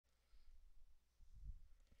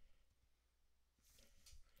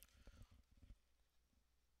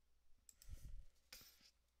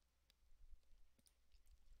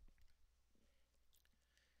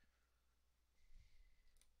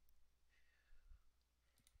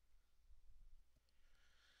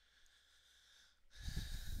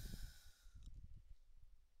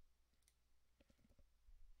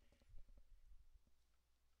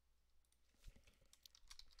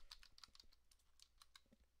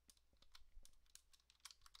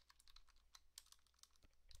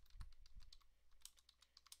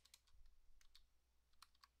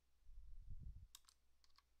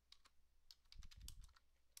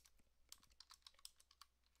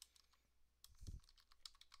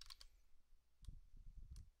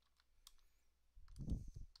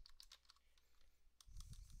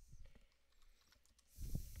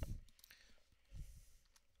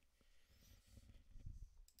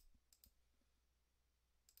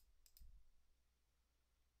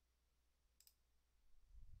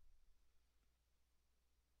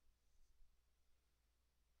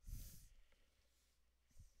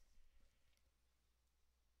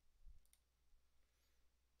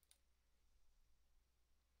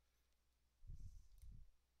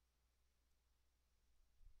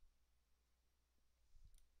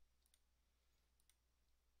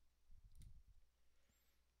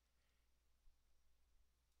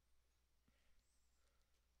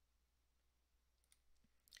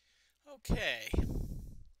Okay.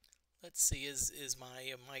 Let's see. Is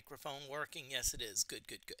my microphone working? Yes, it is. Good,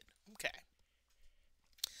 good, good. Okay.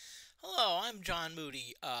 Hello, I'm John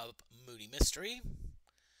Moody of Moody Mystery,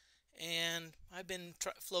 and I've been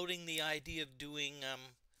floating the idea of doing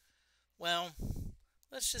well,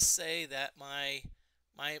 let's just say that my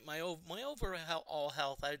overall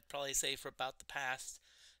health, I'd probably say for about the past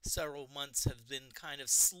several months, have been kind of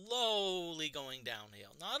slowly going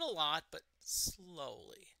downhill. Not a lot, but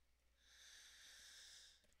slowly.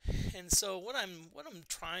 And so what I'm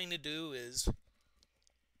trying to do is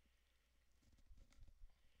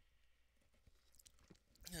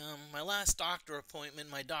my last doctor appointment,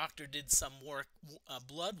 my doctor did some work,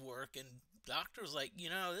 blood work, and doctor was like,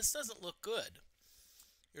 this doesn't look good.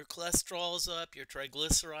 Your cholesterol's up, your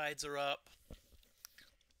triglycerides are up.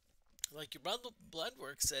 Like your blood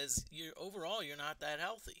work says, you're not that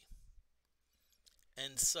healthy.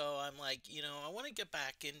 And so I'm like, I want to get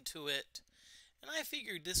back into it, and I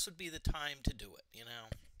figured this would be the time to do it.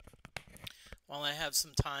 While I have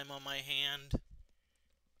some time on my hand.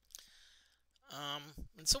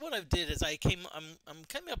 And so what I've did is I'm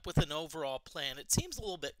coming up with an overall plan. It seems a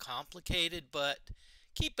little bit complicated, but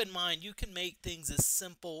keep in mind you can make things as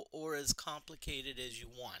simple or as complicated as you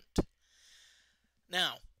want.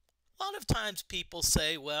 Now, a lot of times people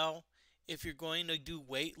say, well, if you're going to do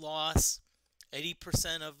weight loss,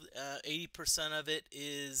 80% of it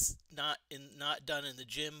is not done in the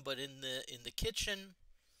gym, but in the kitchen.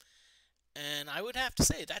 And I would have to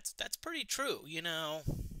say that's pretty true. You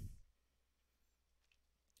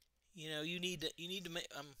need to make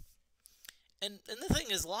and the thing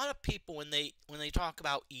is, a lot of people when they talk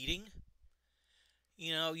about eating,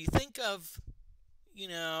 you think of you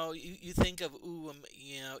think of, ooh,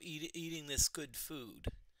 eating this good food.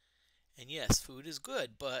 And yes, food is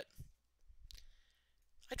good, but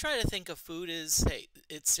I try to think of food as, hey,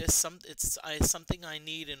 it's just something I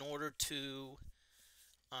need in order to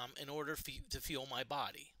fuel my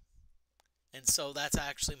body. And so that's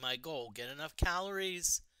actually my goal: get enough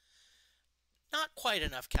calories, not quite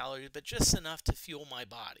enough calories, but just enough to fuel my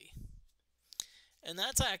body. And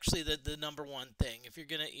that's actually the number one thing. If you're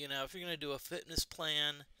gonna do a fitness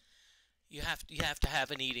plan, you have to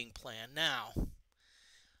have an eating plan. Now,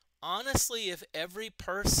 honestly, if every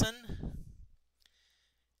person,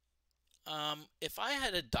 if I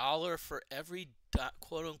had $1 for every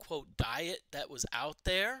quote unquote diet that was out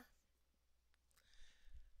there,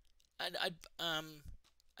 I'd I'd um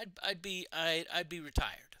I'd be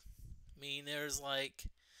retired. I mean, there's like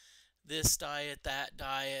this diet, that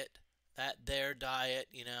their diet,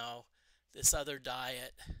 this other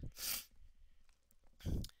diet.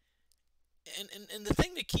 And the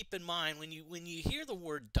thing to keep in mind when you hear the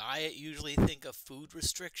word diet, you usually think of food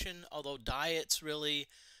restriction, although diet's really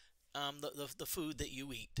the food that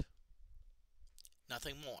you eat,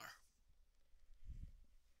 nothing more.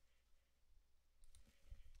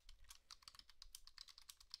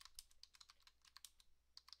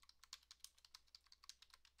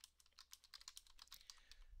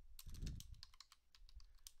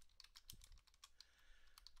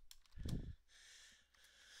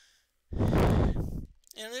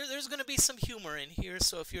 And there's going to be some humor in here,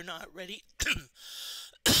 so if you're not ready,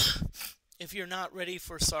 if you're not ready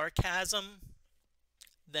for sarcasm,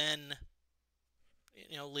 then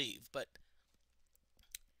leave. But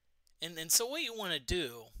and so what you want to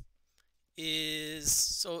do is,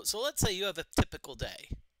 so let's say you have a typical day.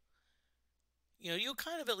 You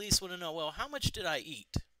kind of at least want to know, well, how much did I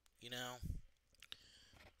eat? You know,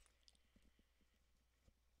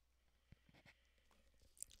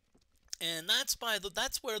 and that's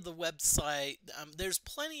where the website. There's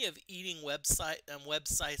plenty of eating websites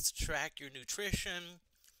to track your nutrition.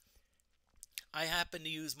 I happen to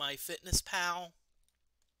use MyFitnessPal.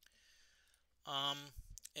 Um,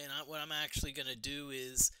 and what I'm actually going to do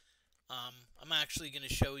is I'm actually going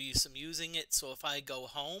to show you some using it. So if I go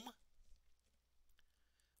home,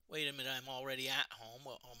 wait a minute, I'm already at home.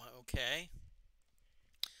 Well, okay.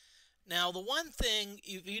 Now the one thing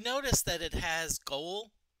you notice that it has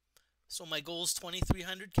goal. So my goal is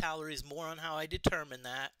 2,300 calories. More on how I determine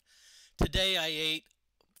that. Today I ate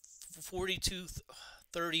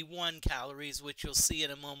 4231 calories, which you'll see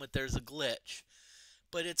in a moment. There's a glitch,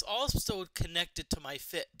 but it's also connected to my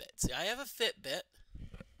Fitbit. See, I have a Fitbit.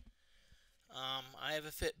 I have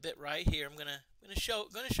a Fitbit right here. I'm gonna show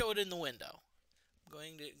it in the window. I'm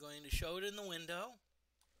going to show it in the window.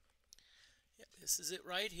 Yep, this is it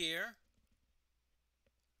right here.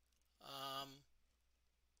 Um,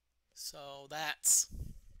 so that's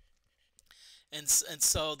and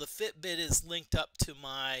so the Fitbit is linked up to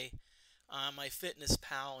my Fitness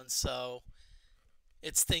Pal, and so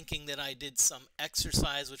It's thinking that I did some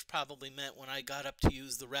exercise, which probably meant when I got up to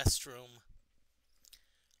use the restroom.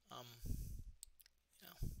 Um, you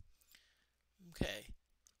know. Okay.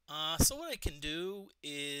 So what I can do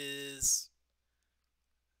is,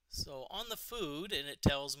 so on the food, and it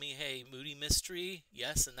tells me, hey, Moody Mystery,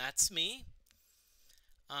 yes, and that's me.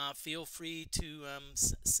 Feel free to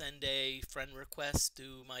send a friend request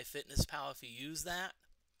to MyFitnessPal if you use that.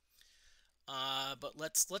 But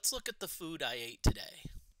let's look at the food I ate today.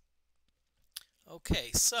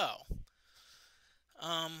 Okay, so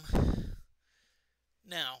um,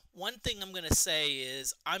 now one thing I'm going to say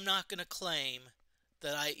is I'm not going to claim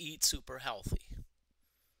that I eat super healthy.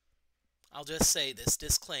 I'll just say this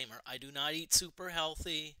disclaimer: I do not eat super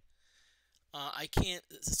healthy. I can't.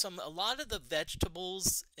 A lot of the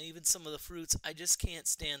vegetables, even some of the fruits, I just can't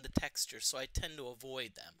stand the texture, so I tend to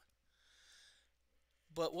avoid them.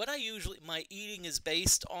 But what my eating is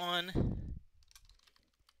based on.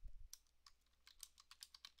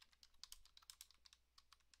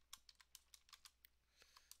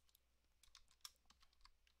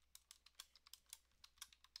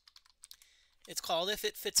 It's called If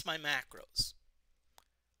It Fits My Macros.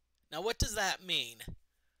 Now, what does that mean?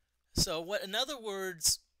 So, in other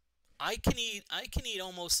words, I can eat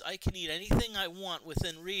anything I want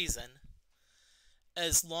within reason,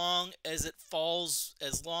 as long as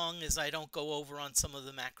as long as I don't go over on some of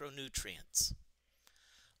the macronutrients.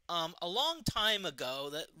 A long time ago,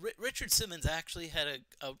 that Richard Simmons actually had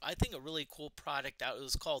I think a really cool product out. It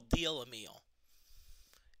was called Deal a Meal.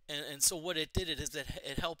 And so what it did is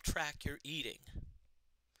it helped track your eating.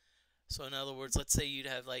 So in other words, let's say you'd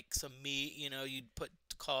have like some meat, you'd put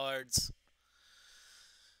cards.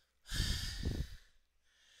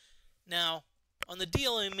 Now, on the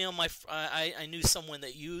Deal a Meal, I knew someone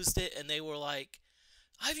that used it, and they were like,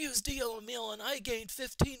 I've used Deal a Meal and I gained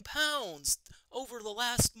 15 pounds over the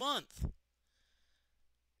last month.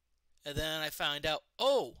 And then I found out,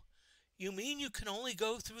 oh, you mean you can only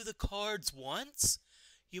go through the cards once?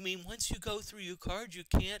 You mean once you go through your card, you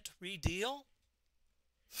can't redeal?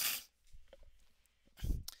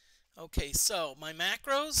 Okay, so my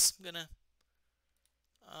macros,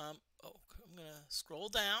 I'm gonna scroll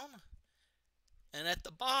down, and at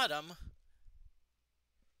the bottom,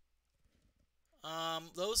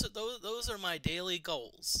 those are my daily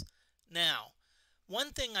goals. Now,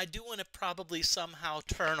 one thing I do want to probably somehow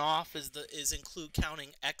turn off is include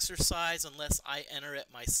counting exercise unless I enter it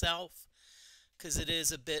myself, because it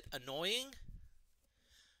is a bit annoying.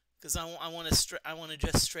 Because I want to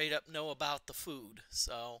just straight up know about the food.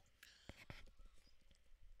 So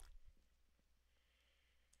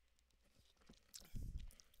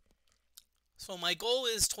my goal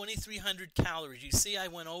is 2,300 calories. You see, I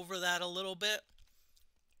went over that a little bit.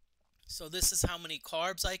 So this is how many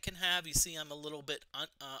carbs I can have. You see, I'm a little bit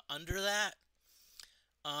under that.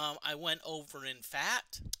 I went over in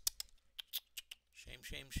fat. Shame,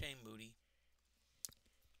 shame, shame, Moody.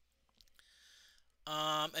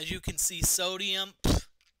 As you can see, sodium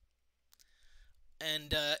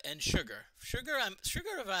and sugar. Sugar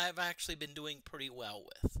I've actually been doing pretty well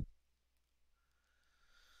with.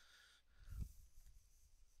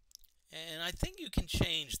 And I think you can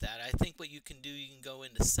change that. I think what you can do, you can go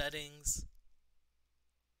into settings.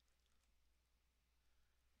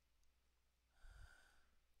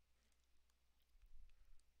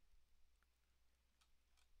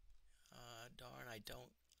 Darn, I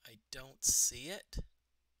don't see it.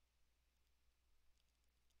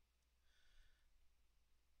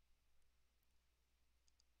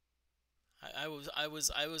 I was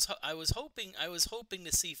hoping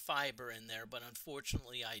to see fiber in there, but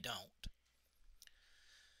unfortunately I don't.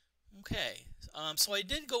 Okay, so I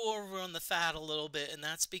did go over on the fat a little bit, and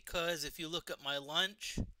that's because if you look at my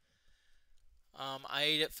lunch, I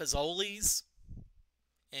ate at Fazoli's,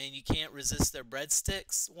 and you can't resist their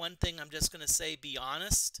breadsticks. One thing I'm just going to say, be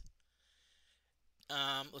honest.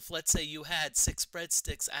 If let's say you had 6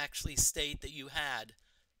 breadsticks, actually state that you had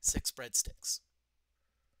 6 breadsticks.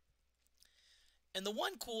 And the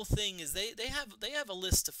one cool thing is they have a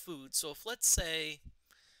list of food. So if let's say,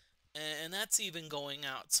 and that's even going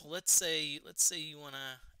out. So let's say you want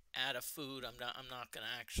to add a food. I'm not going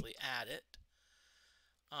to actually add it.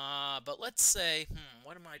 But let's say,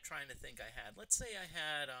 what am I trying to think I had? Let's say I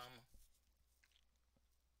had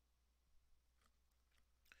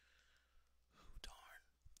darn.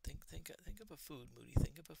 Think of a food, Moody.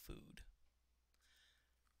 Think of a food.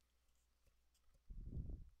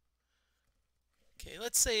 Okay,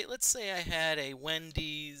 let's say I had a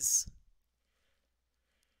Wendy's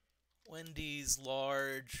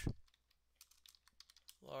large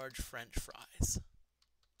French fries.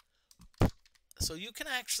 So you can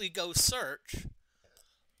actually go search,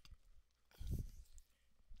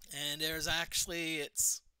 and there's actually,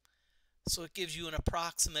 so it gives you an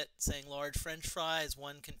approximate, saying large French fries,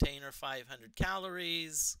 one container, 500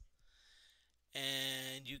 calories,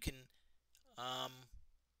 and you can,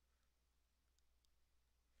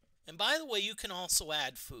 and by the way, you can also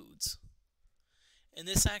add foods. And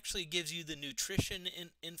this actually gives you the nutrition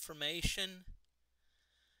information.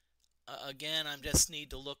 Again, I just need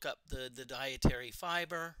to look up the dietary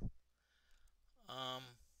fiber.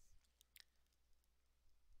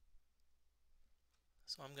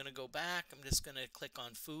 So I'm going to go back. I'm just going to click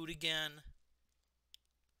on food again.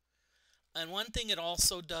 And one thing it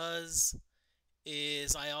also does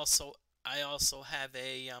is I also have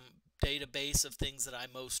a database of things that I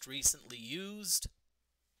most recently used.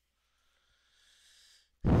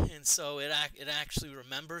 And so it actually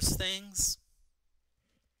remembers things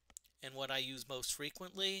and what I use most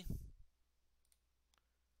frequently.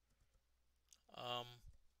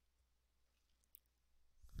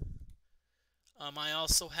 I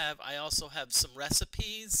also have some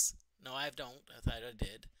recipes. No, I don't. I thought I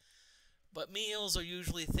did. But meals are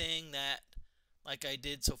usually a thing that, like I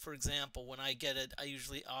did. So for example, when I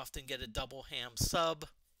often get a double ham sub.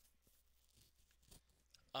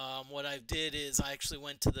 What I did is I actually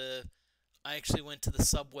went to the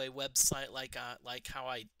Subway website, like how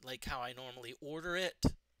I normally order it,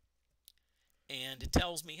 and it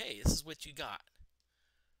tells me, hey, this is what you got.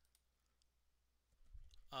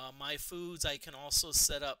 My foods, I can also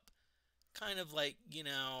set up kind of like,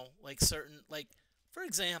 like certain, like for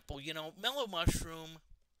example, mellow mushroom.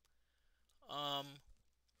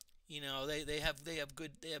 They have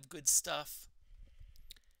good stuff.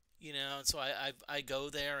 And so I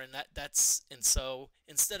go there, and so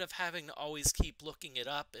instead of having to always keep looking it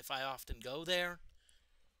up, if I often go there,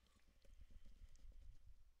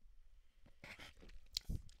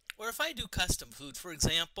 or if I do custom food, for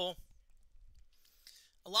example,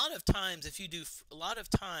 a lot of times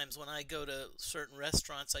when I go to certain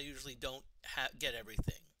restaurants, I usually don't get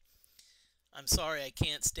everything. I'm sorry, I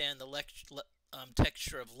can't stand the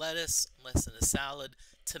texture of lettuce unless in a salad.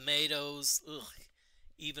 Tomatoes, ugh,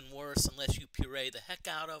 even worse unless you puree the heck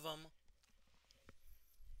out of them.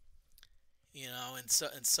 And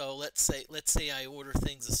so let's say I order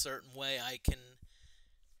things a certain way, I can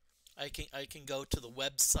go to the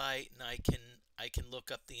website, and I can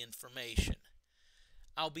look up the information.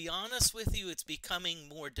 I'll be honest with you, it's becoming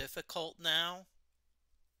more difficult now,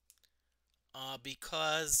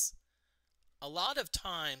 because a lot of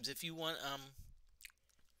times if you want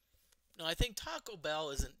no, I think Taco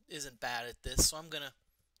Bell isn't bad at this, so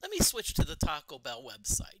let me switch to the Taco Bell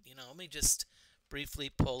website. Let me just briefly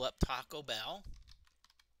pull up Taco Bell.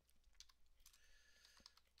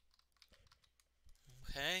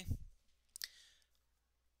 Okay.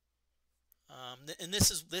 And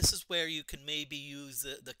this is where you can maybe use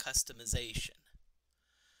the customization.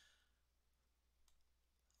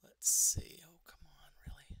 Let's see. Oh, come on,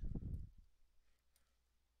 really?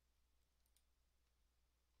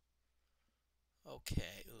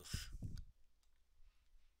 Okay. Oof.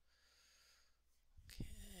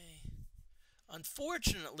 Okay.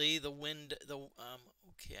 Unfortunately,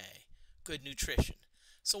 okay. Good nutrition.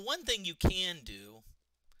 So one thing you can do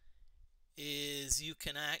is you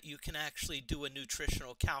can actually do a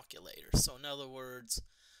nutritional calculator. So in other words,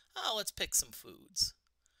 let's pick some foods.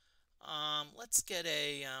 Let's get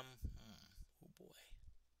a oh boy.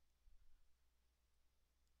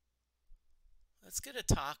 Let's get a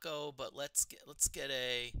taco, but let's get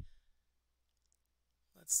a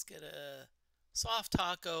soft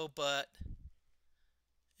taco,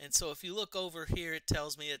 and so if you look over here, it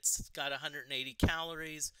tells me it's got 180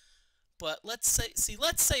 calories. But let's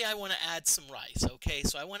say I want to add some rice. Okay,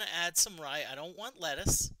 so I want to add some rice. I don't want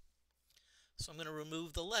lettuce, so I'm going to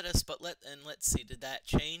remove the lettuce. But let's see, did that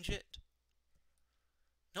change it?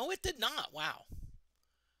 No, it did not. Wow.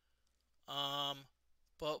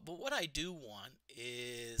 But what I do want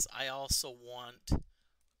is I also want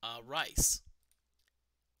rice.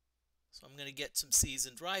 So I'm going to get some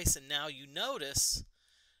seasoned rice, and now you notice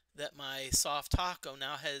that my soft taco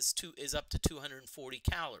now is up to 240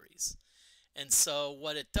 calories. And so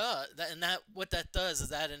what it does, what that does is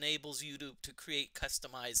that enables you to create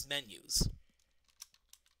customized menus.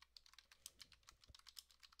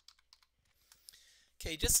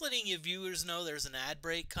 Okay, just letting you viewers know there's an ad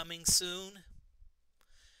break coming soon.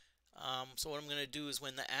 So what I'm going to do is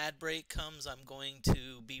when the ad break comes, I'm going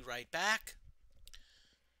to be right back.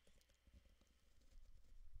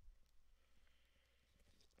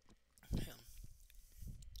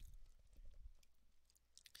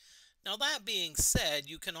 Now Now that being said,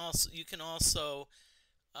 you can also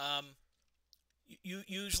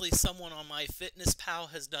usually someone on MyFitnessPal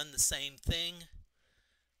has done the same thing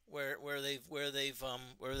where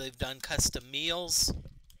they've done custom meals.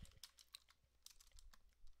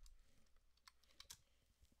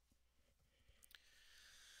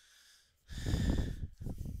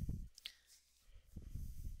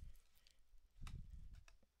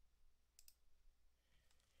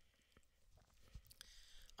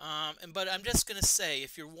 But I'm just gonna say,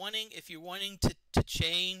 if you're wanting to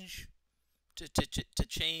change to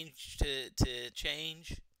change,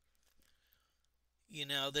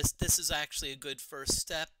 this is actually a good first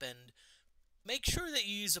step. And make sure that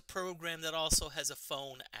you use a program that also has a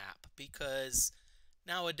phone app, because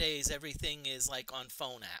nowadays everything is like on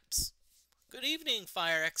phone apps. Good evening,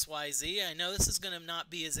 Fire XYZ. I know this is going to not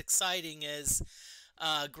be as exciting as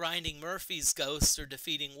grinding Murphy's Ghost or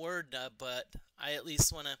defeating WordNub, but I at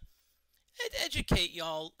least want to educate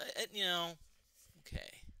y'all.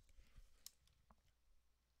 Okay.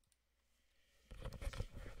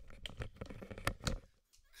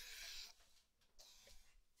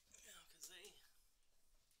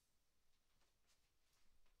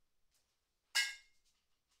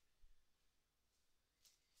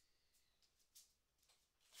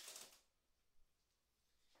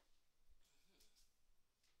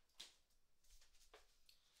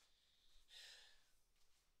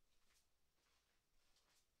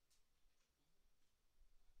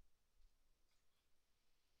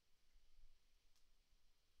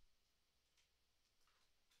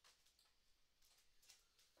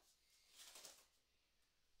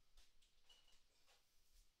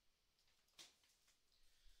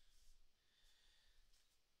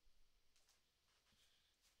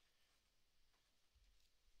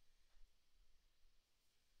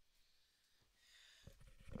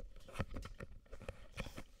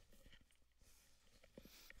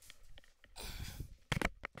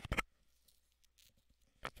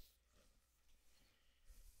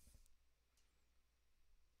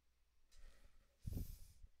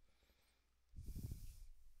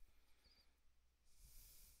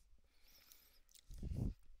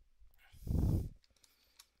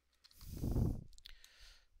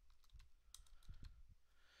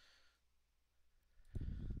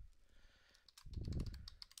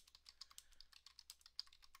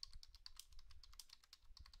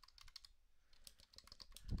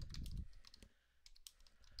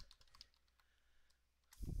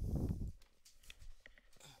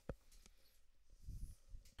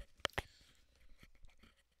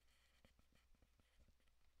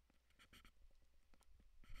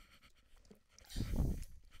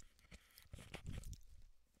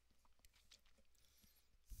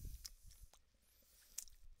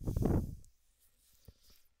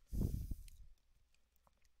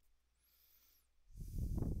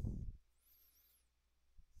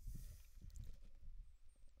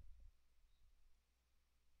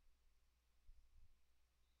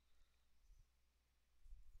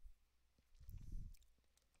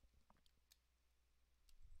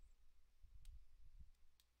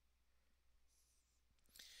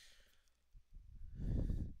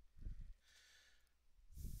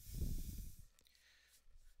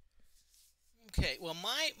 Okay, well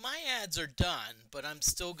my ads are done, but I'm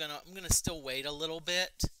gonna still wait a little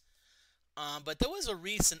bit. But there was a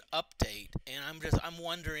recent update, and I'm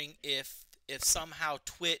wondering if somehow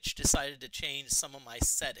Twitch decided to change some of my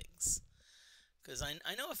settings, because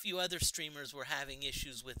I know a few other streamers were having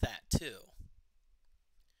issues with that too.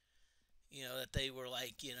 That they were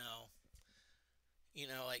like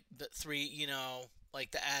like the three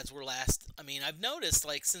like the ads were I mean, I've noticed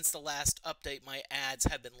like since the last update my ads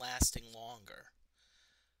have been lasting longer.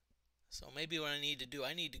 So maybe what I need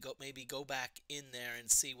to go back in there and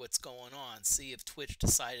see what's going on. See if Twitch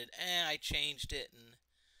decided, I changed it,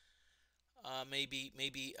 and maybe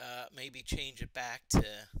change it back to,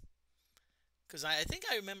 because I think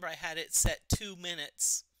I remember I had it set 2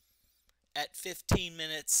 minutes at 15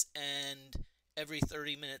 minutes and every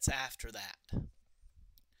 30 minutes after that.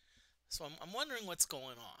 So I'm wondering what's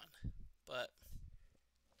going on, but.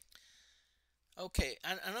 Okay,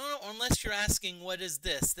 I don't know, unless you're asking what is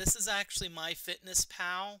this. This is actually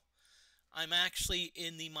MyFitnessPal. I'm actually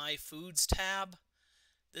in the My Foods tab.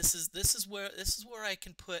 This is where I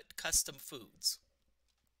can put custom foods.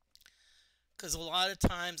 Because a lot of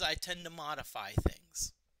times I tend to modify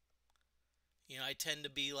things. I tend to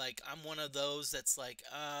be like, I'm one of those that's like,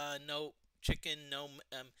 no chicken, no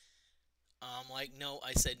like no,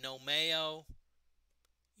 I said no mayo.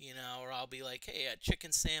 Or I'll be like, hey, a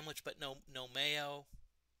chicken sandwich, but no mayo.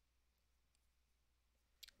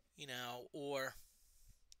 Or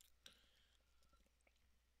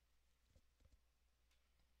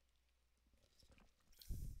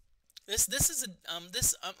This is a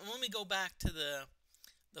this let me go back to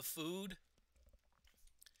the food.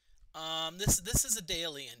 This is a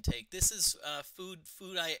daily intake. This is food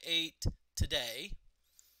I ate today.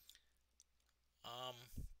 Um,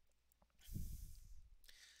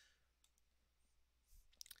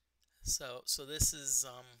 so this is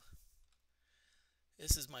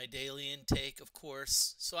my daily intake, of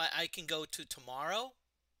course. So I can go to tomorrow.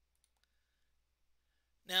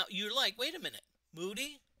 Now you're like, wait a minute,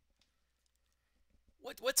 Moody,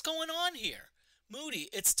 what's going on here? Moody,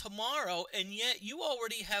 it's tomorrow, and yet you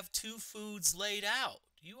already have two foods laid out.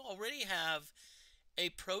 You already have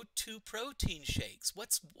two protein shakes.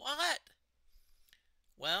 What?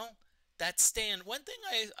 Well, that's stand. One thing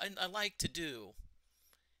I like to do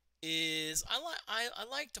is I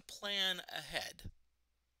like to plan ahead.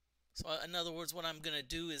 So in other words, what I'm going to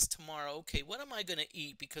do is tomorrow, okay, what am I going to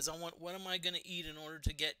eat? Because what am I going to eat in order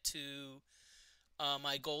to get to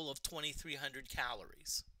my goal of 2,300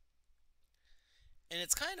 calories? And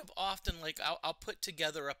it's kind of often like I'll put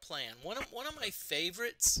together a plan. One of my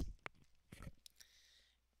favorites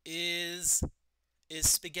is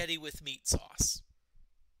spaghetti with meat sauce.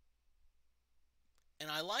 And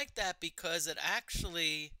I like that because it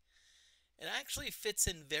actually fits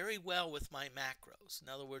in very well with my macros. In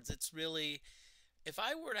other words, it's really, if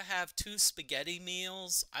I were to have two spaghetti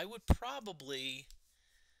meals, I would probably,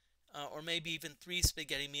 or maybe even three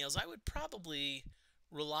spaghetti meals, I would probably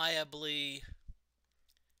reliably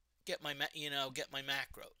get my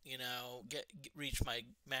macro, reach my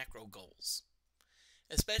macro goals.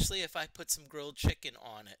 Especially if I put some grilled chicken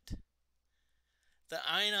on it. The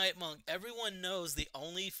Ionite Monk, everyone knows the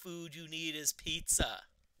only food you need is pizza.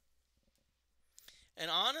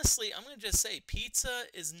 And honestly, I'm going to just say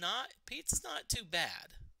pizza's not too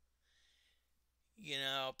bad.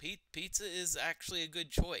 Pizza is actually a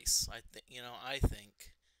good choice. I think.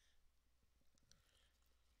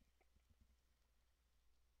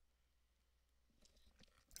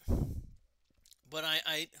 But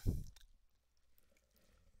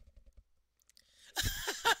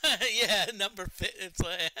yeah, number fit. It's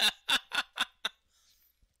like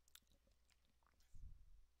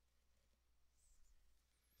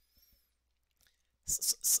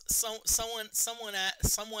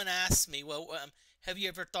someone asked me, well, have you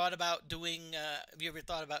ever thought about doing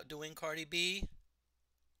Cardi B?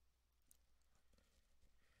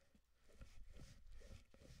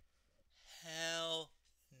 Hell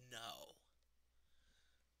no.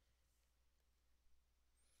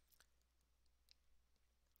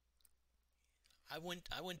 I wouldn't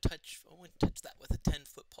touch that with a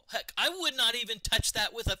 10-foot pole. Heck, I would not even touch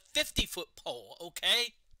that with a 50-foot pole,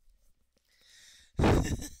 okay?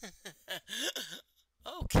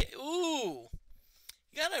 Okay. Ooh.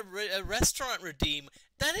 You got a restaurant redeem.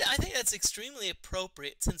 I think that's extremely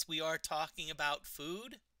appropriate since we are talking about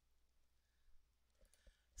food.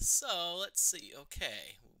 So, let's see.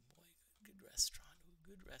 Okay. Oh boy, good restaurant. Ooh,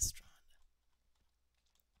 good restaurant.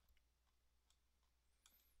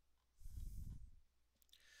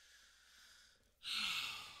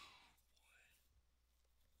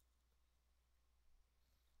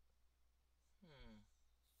 Hmm.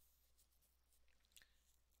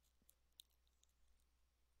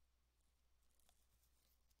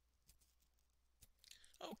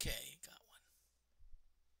 Okay, got one.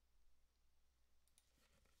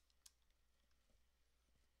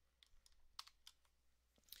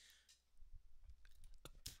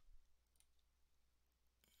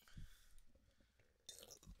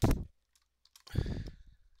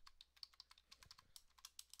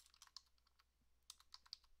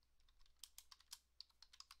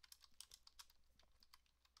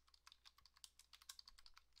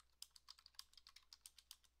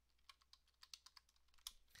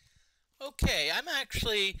 Okay, I'm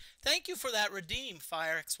actually thank you for that redeem,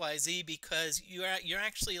 Fire XYZ, because you're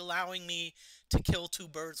actually allowing me to kill two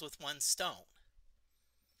birds with one stone.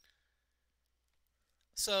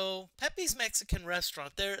 So Pepe's Mexican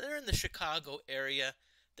Restaurant, they're in the Chicago area.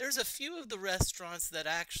 There's a few of the restaurants that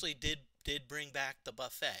actually did bring back the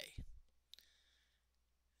buffet.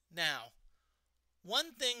 Now,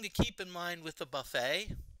 one thing to keep in mind with the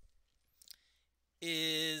buffet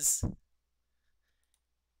is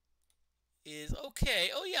okay,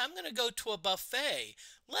 oh yeah, I'm going to go to a buffet.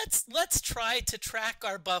 Let's try to track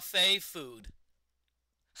our buffet food.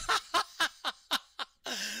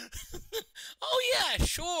 Oh yeah,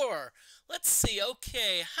 sure. Let's see.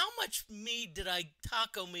 Okay, how much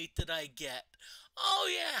taco meat did I get? Oh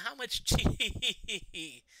yeah, how much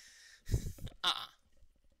cheese? uh-uh.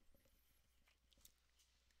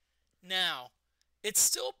 Now, it's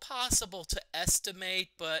still possible to estimate,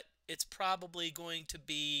 but it's probably going to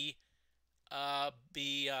be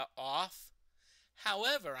be off.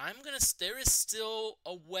 However, there is still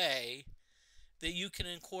a way that you can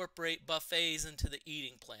incorporate buffets into the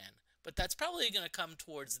eating plan, but that's probably going to come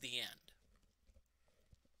towards the end.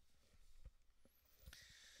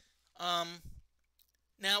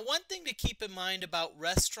 Now, one thing to keep in mind about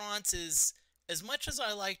restaurants is, as much as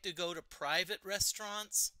I like to go to private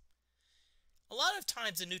restaurants, a lot of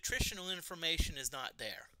times the nutritional information is not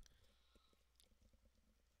there.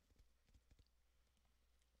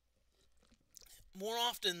 More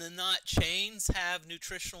often than not, chains have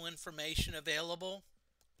nutritional information available,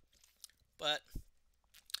 but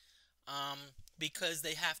because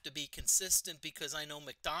they have to be consistent, because I know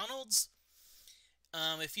McDonald's,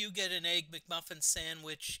 if you get an Egg McMuffin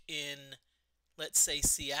sandwich in, let's say,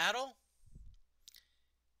 Seattle,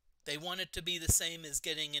 they want it to be the same as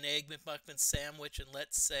getting an Egg McMuffin sandwich in,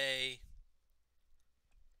 let's say,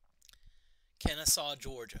 Kennesaw,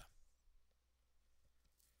 Georgia.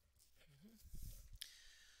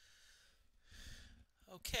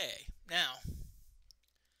 Okay, now,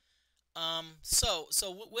 so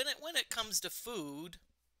when it comes to food,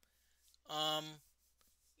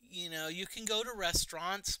 you know, you can go to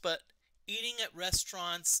restaurants, but eating at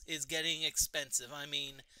restaurants is getting expensive. I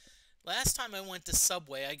mean, last time I went to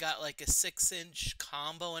Subway, I got like a 6-inch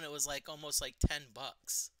combo, and it was like almost like $10.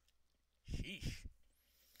 Sheesh.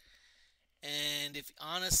 And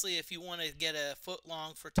honestly, if you want to get a foot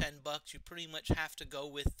long for $10, you pretty much have to go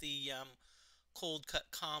with the cold cut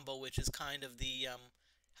combo, which is kind of the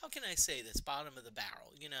how can I say this, bottom of the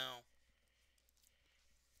barrel, you know.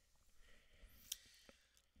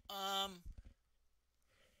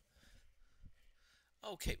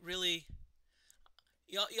 Okay, really,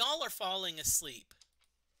 y'all are falling asleep.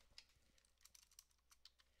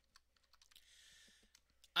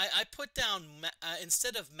 I put down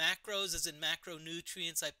instead of macros, as in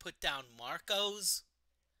macronutrients, I put down Marcos,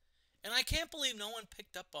 and I can't believe no one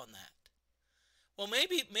picked up on that. Well,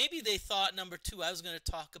 maybe they thought number 2 I was going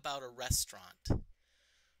to talk about a restaurant.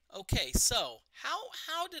 Okay, so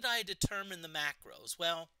how did I determine the macros?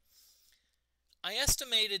 Well, I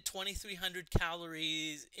estimated 2,300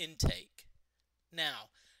 calories intake. Now,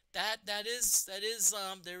 that is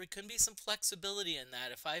there can be some flexibility in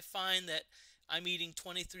that. If I find that I'm eating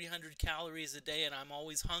 2,300 calories a day and I'm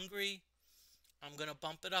always hungry, I'm going to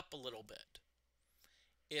bump it up a little bit.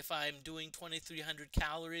 If I'm doing 2,300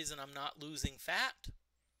 calories and I'm not losing fat,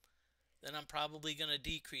 then I'm probably going to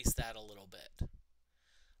decrease that a little bit.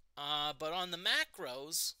 But on the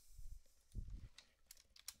macros,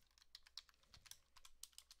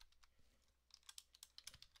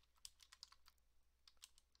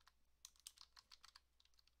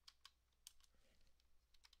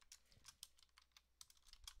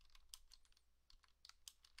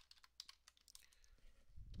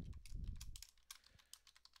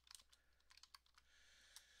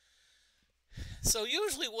 so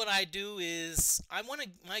usually what I do is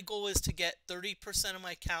my goal is to get 30% of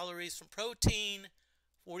my calories from protein,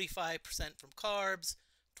 45% from carbs,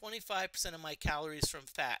 25% of my calories from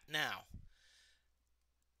fat. Now,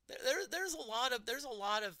 there's a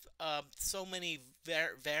lot of so many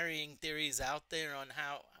varying theories out there on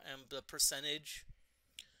how the percentage.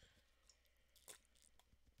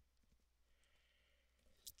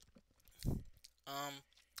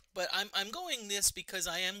 But I'm going this because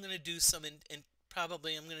I am going to do some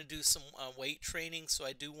probably I'm going to do some weight training, so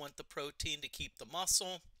I do want the protein to keep the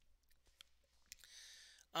muscle.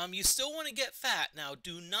 You still want to get fat. Now,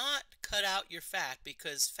 do not cut out your fat,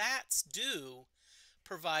 because fats do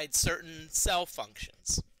provide certain cell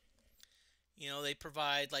functions. You know, they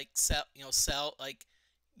provide like cell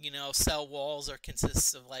walls are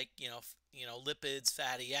consists of like lipids,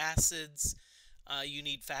 fatty acids. You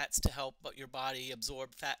need fats to help your body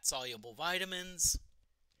absorb fat-soluble vitamins.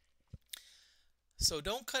 So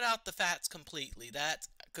don't cut out the fats completely.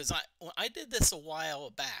 Because I did this a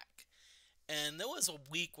while back, and there was a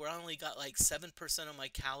week where I only got like 7% of my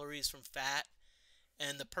calories from fat,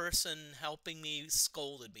 and the person helping me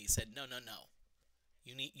scolded me, said, "No, no, no.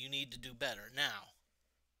 You need to do better now."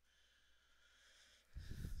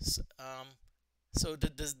 So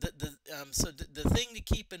the thing to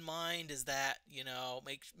keep in mind is that,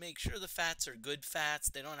 make sure the fats are good fats.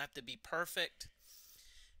 They don't have to be perfect,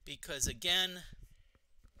 because again,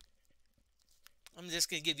 I'm just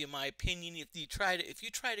going to give you my opinion. If you try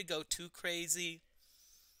to go too crazy,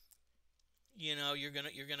 you're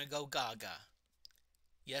gonna go gaga.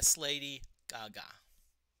 Yes, lady, gaga.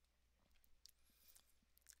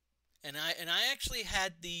 And I actually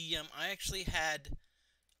had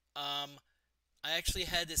I actually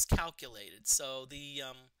had this calculated. So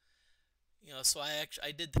So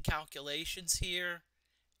I did the calculations here,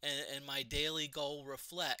 and my daily goal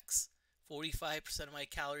reflects 45% of my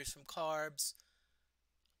calories from carbs,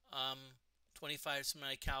 um, 25% of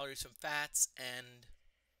my calories from fats, and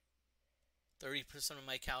 30% of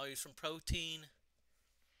my calories from protein.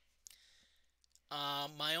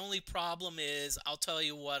 My only problem is, I'll tell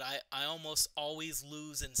you what, I almost always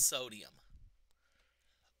lose in sodium.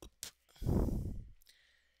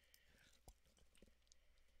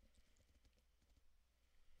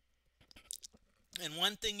 And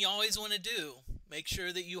one thing you always want to do, make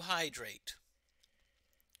sure that you hydrate.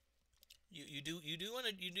 You do want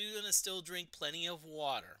to still drink plenty of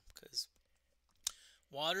water, because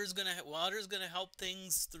water's gonna help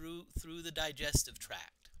things through the digestive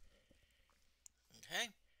tract. Okay?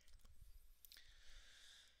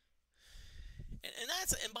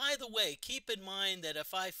 And by the way, keep in mind that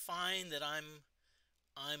if I find that I'm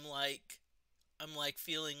like I'm like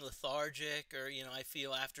feeling lethargic, or I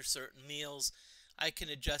feel after certain meals, I can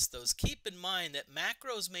adjust those. Keep in mind that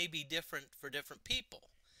macros may be different for different people.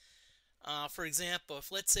 For example,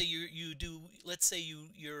 if let's say you do let's say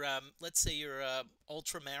you're a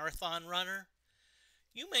ultra marathon runner,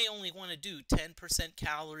 you may only want to do 10%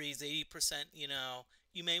 calories, 80%.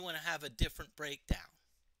 You may want to have a different breakdown.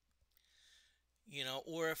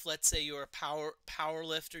 Or if let's say you're a power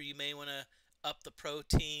lifter, you may want to up the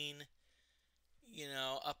protein,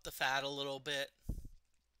 up the fat a little bit.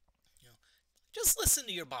 You know, just listen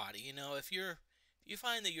to your body. If you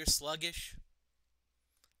find that you're sluggish,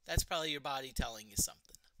 that's probably your body telling you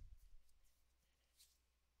something.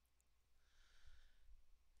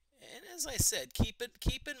 And as I said, keep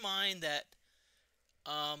in mind that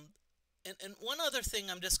um, and one other thing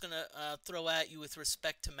I'm just gonna throw at you with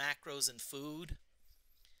respect to macros and food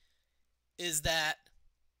is that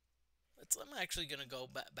I'm actually gonna go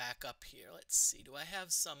back up here. Let's see. Do I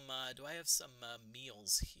have some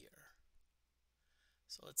meals here?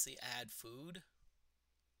 So let's see. Add food.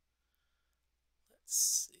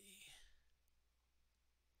 Let's see.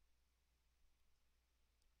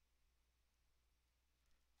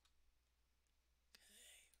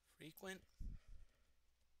 Frequent.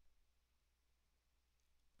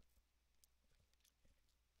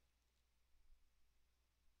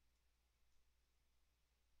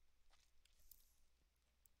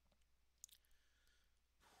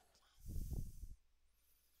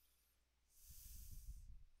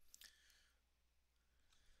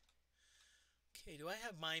 Okay, do I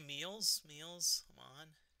have my meals? Meals, come on.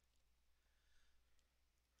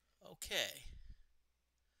 Okay.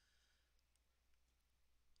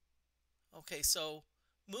 Okay, so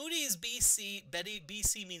Moody's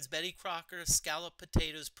BC means Betty Crocker scallop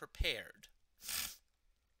potatoes prepared.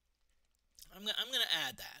 I'm gonna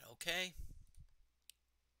add that, okay?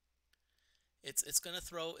 It's gonna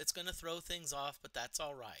throw things off, but that's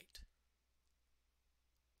all right.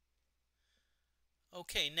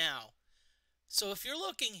 Okay, now, so if you're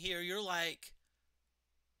looking here, you're like,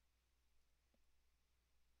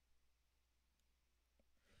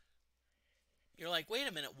 wait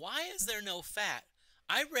a minute, why is there no fat?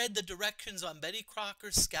 I read the directions on Betty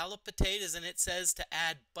Crocker's scallop potatoes and it says to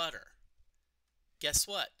add butter. Guess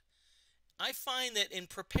what? I find that in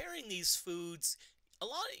preparing these foods,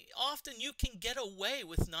 often you can get away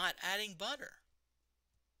with not adding butter.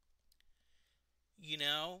 You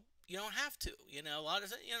don't have to. A lot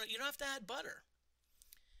of you don't have to add butter.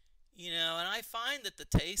 And I find that the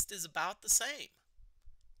taste is about the same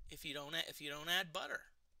if you don't add butter.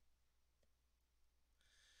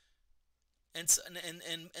 And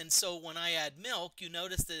so when I add milk, you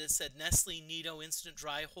notice that it said Nestle Nido Instant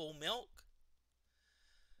Dry Whole Milk.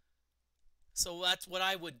 So that's what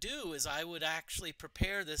I would do, is I would actually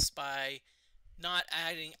prepare this by not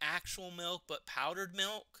adding actual milk but powdered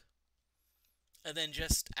milk, and then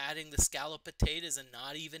just adding the scalloped potatoes and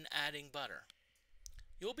not even adding butter.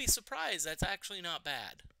 You'll be surprised, that's actually not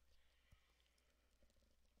bad.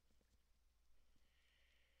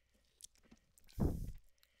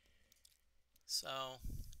 So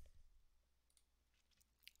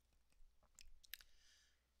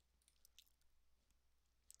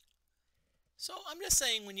So I'm just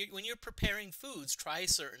saying, when you're preparing foods, try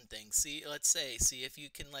certain things. See if you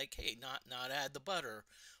can, like, hey, not add the butter.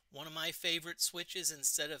 One of my favorite switches,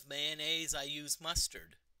 instead of mayonnaise, I use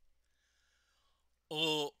mustard.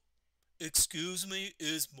 Oh, excuse me,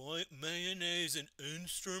 is my mayonnaise an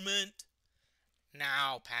instrument?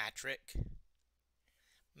 No, Patrick.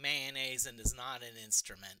 Mayonnaise is not an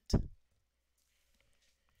instrument.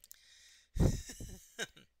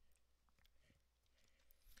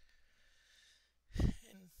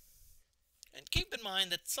 And keep in in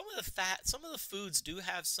mind that some of the foods do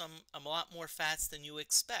have a lot more fats than you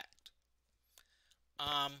expect.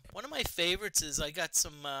 One of my favorites is I got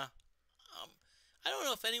some. I don't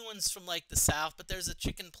know if anyone's from like the South, but there's a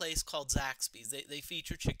chicken place called Zaxby's. They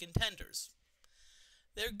feature chicken tenders.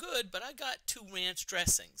 They're good, but I got 2 ranch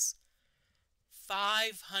dressings.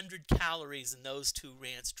 500 calories in those 2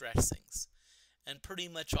 ranch dressings, and pretty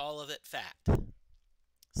much all of it fat.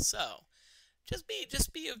 So, just be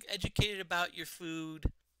educated about your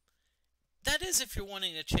food. That is if you're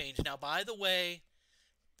wanting to change. Now, by the way,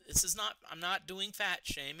 I'm not doing fat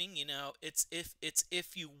shaming, you know. It's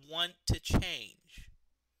if you want to change.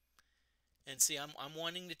 And see, I'm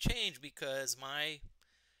wanting to change because my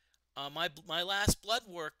last blood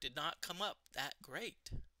work did not come up that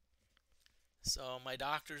great. So my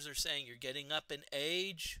doctors are saying you're getting up in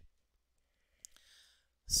age.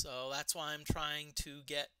 So that's why I'm trying to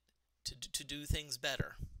get to do things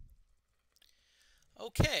better.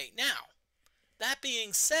 Okay, now that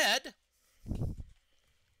being said,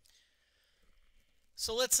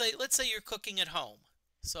 so let's say you're cooking at home.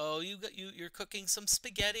 So you're cooking some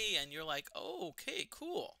spaghetti and you're like, oh, okay,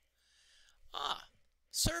 cool.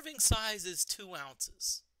 Serving size is 2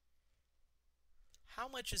 ounces. How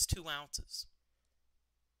much is 2 ounces?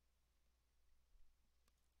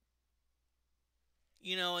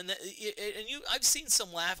 You know, I've seen some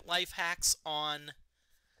life hacks on,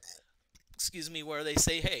 excuse me, where they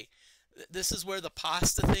say, hey, this is where the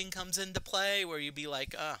pasta thing comes into play, where you be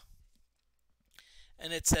like,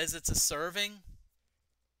 and it says it's a serving.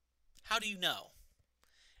 How do you know?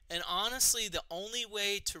 And honestly, the only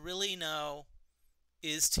way to really know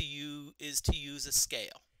is to use a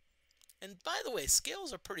scale. And by the way,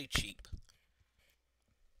 scales are pretty cheap.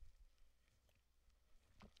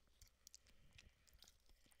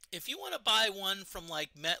 If you want to buy one from like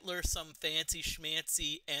Mettler, some fancy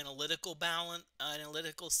schmancy analytical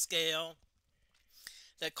scale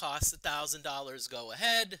that costs $1,000, go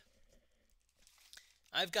ahead.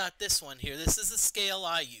 I've got this one here. This is the scale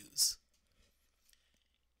I use.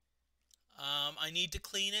 I need to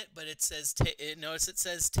clean it, but it says notice it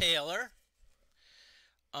says Taylor.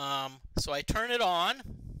 So I turn it on,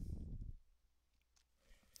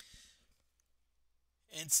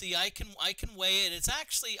 and see I can weigh it. I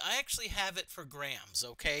actually have it for grams.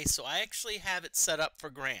 Okay, so I actually have it set up for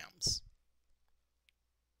grams.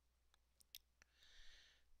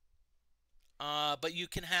 But you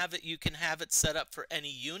can have it set up for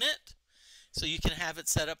any unit. So you can have it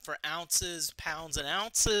set up for ounces, pounds, and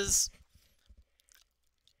ounces.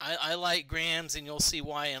 I like grams, and you'll see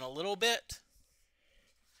why in a little bit.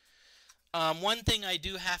 One thing I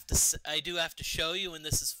do have to show you, and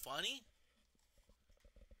this is funny.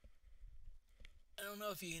 I don't know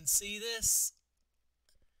if you can see this.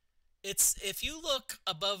 If you look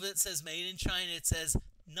above it says Made in China, it says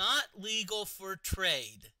not legal for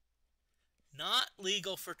trade. Not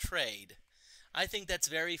legal for trade. I think that's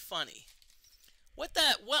very funny.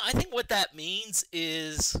 I think what that means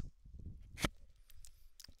is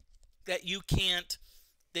that you can't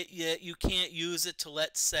use it to,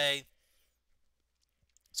 let's say,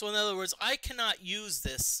 so in other words, I cannot use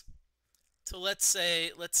this to, let's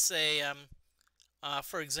say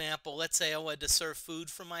for example, let's say I wanted to serve food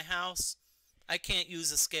from my house. I can't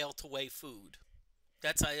use a scale to weigh food.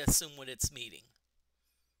 That's, I assume, what it's meaning.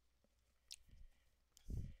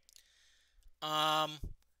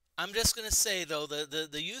 I'm just going to say, though,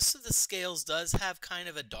 the use of the scales does have kind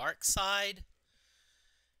of a dark side.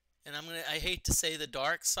 And I hate to say the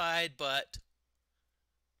dark side, but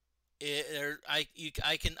I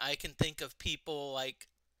can think of people like,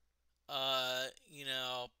 you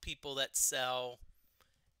know, people that sell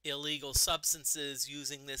illegal substances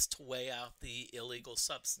using this to weigh out the illegal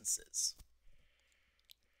substances.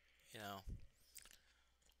 You know.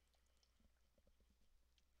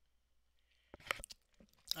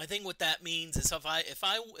 I think what that means is if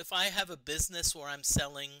I have a business where I'm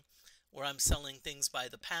selling things by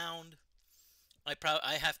the pound, I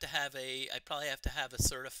probably have to have a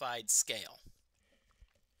certified scale.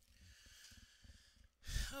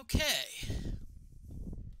 Okay.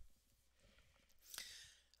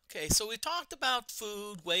 Okay, so we talked about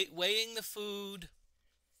food, weighing the food.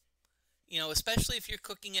 You know, especially if you're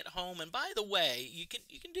cooking at home. And by the way, you can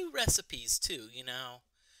do recipes too. You know,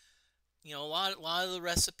 a lot of the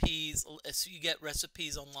recipes, as you get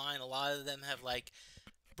recipes online, a lot of them have like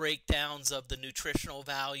breakdowns of the nutritional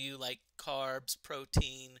value, like carbs,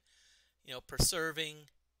 protein, you know, per serving.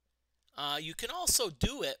 You can also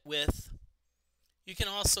do it with. You can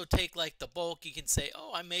also take like the bulk. You can say,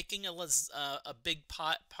 oh, I'm making a big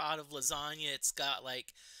pot of lasagna. It's got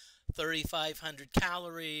like 3,500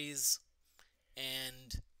 calories,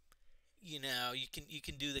 and you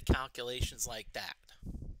can do the calculations like that.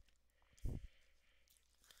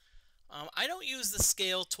 I don't use the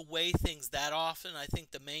scale to weigh things that often. I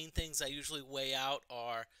think the main things I usually weigh out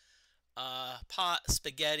are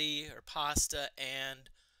spaghetti or pasta and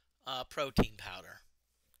protein powder.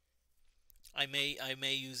 I may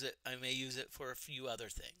use it for a few other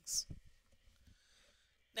things.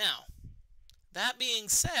 Now, that being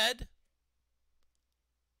said,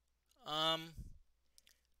 now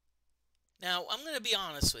I'm going to be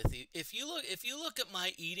honest with you. If you look at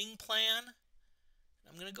my eating plan,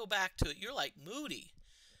 I'm going to go back to it. You're like, Moody,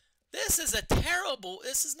 this is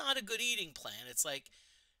not a good eating plan. It's like,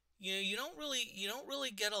 you don't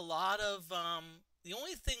really get a lot of the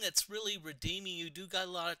only thing that's really redeeming, you do got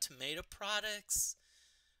a lot of tomato products,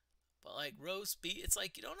 but like roast beef, it's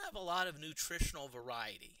like you don't have a lot of nutritional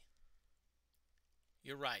variety.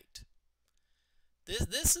 You're right.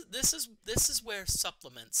 This is where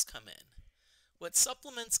supplements come in. What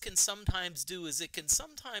supplements can sometimes do is it can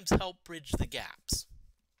sometimes help bridge the gaps.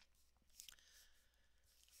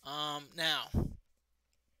 Now,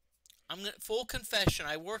 full confession,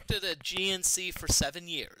 I worked at a GNC for 7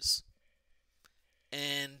 years.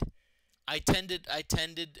 And I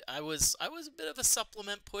was a bit of a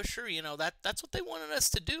supplement pusher, that's what they wanted us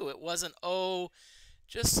to do. It wasn't,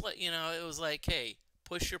 just let, it was like, hey,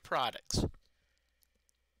 push your products.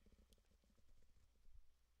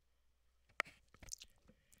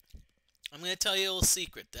 I'm going to tell you a little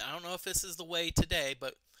secret. I don't know if this is the way today,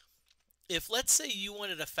 but if, let's say, you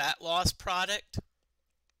wanted a fat loss product,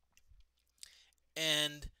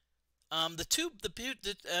 and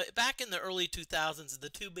back in the early 2000s, the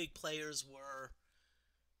two big players were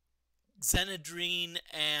Xenadrine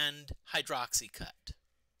and Hydroxycut.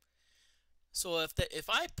 So if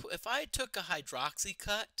I took a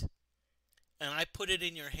Hydroxycut and I put it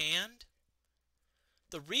in your hand,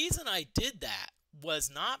 the reason I did that was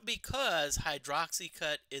not because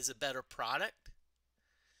Hydroxycut is a better product.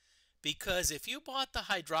 Because if you bought the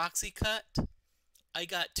Hydroxycut, I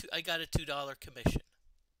got a $2 commission.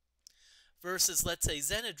 Versus, let's say,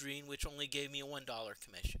 Xenadrine, which only gave me a $1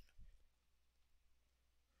 commission.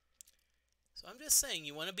 So I'm just saying,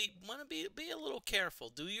 you want to be a little careful.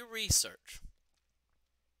 Do your research.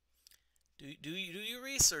 Do your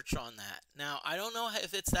research on that. Now, I don't know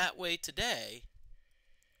if it's that way today,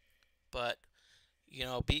 but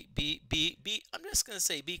I'm just going to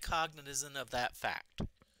say, be cognizant of that fact.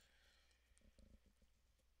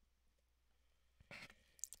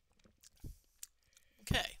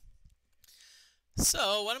 Okay.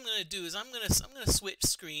 So what I'm going to do is I'm going to switch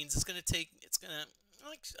screens.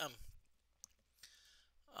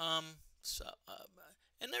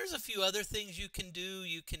 And there's a few other things you can do.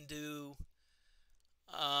 You can do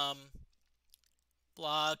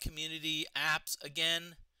blog, community, apps.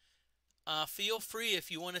 Again, feel free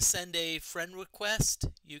if you want to send a friend request,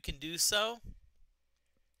 you can do so.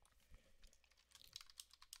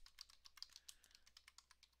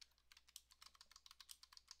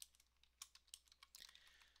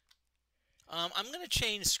 I'm going to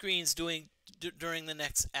change screens during the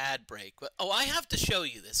next ad break. But, I have to show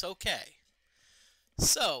you this. Okay.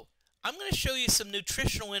 So, I'm going to show you some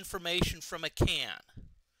nutritional information from a can.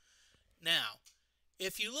 Now,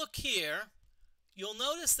 if you look here, you'll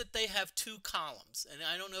notice that they have two columns. And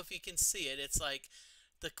I don't know if you can see it. It's like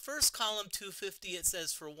the first column, 250, it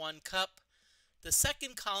says for 1 cup. The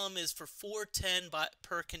second column is for 410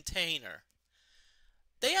 per container.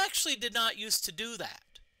 They actually did not used to do that.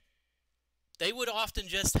 They would often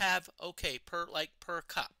just have, per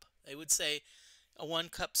cup. They would say a 1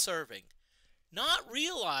 cup serving. Not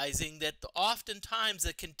realizing that oftentimes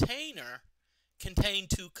the container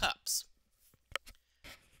contained 2 cups.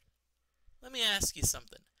 Let me ask you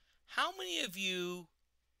something. How many of you,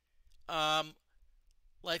 how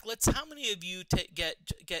many of you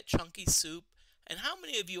get chunky soup, and how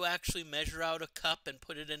many of you actually measure out a cup and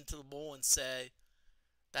put it into the bowl and say,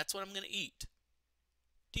 that's what I'm going to eat?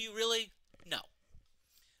 Do you really? No.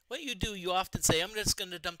 What you do, you often say, I'm just going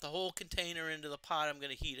to dump the whole container into the pot. I'm going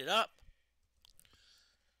to heat it up.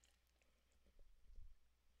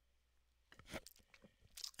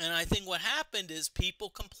 And I think what happened is people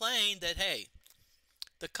complained that, hey,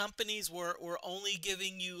 the companies were only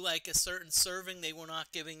giving you like a certain serving. They were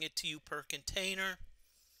not giving it to you per container.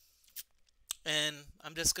 And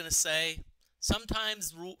I'm just going to say,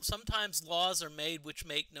 sometimes laws are made which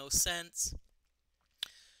make no sense,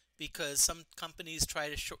 because some companies try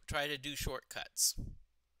to do shortcuts.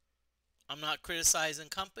 I'm not criticizing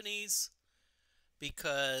companies,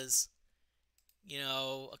 because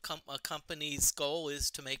a company's goal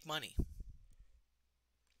is to make money.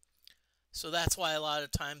 So that's why a lot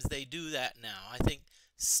of times they do that now. I think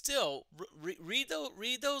still read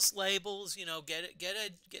those labels. You know, get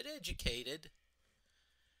educated.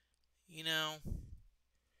 You know,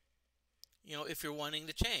 if you're wanting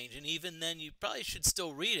to change, and even then, you probably should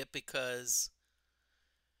still read it because.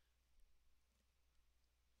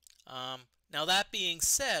 Now that being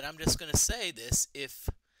said, I'm just going to say this: if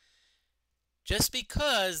just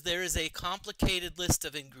because there is a complicated list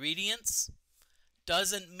of ingredients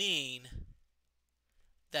doesn't mean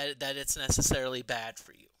that it's necessarily bad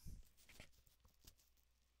for you.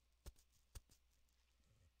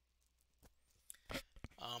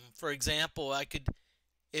 For example, I could,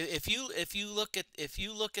 if you look at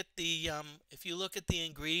the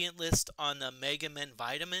ingredient list on the Mega Men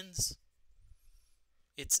vitamins,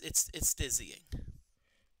 it's dizzying.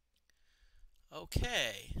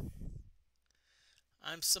 Okay.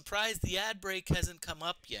 I'm surprised the ad break hasn't come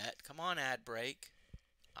up yet. Come on, ad break.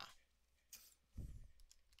 Ah.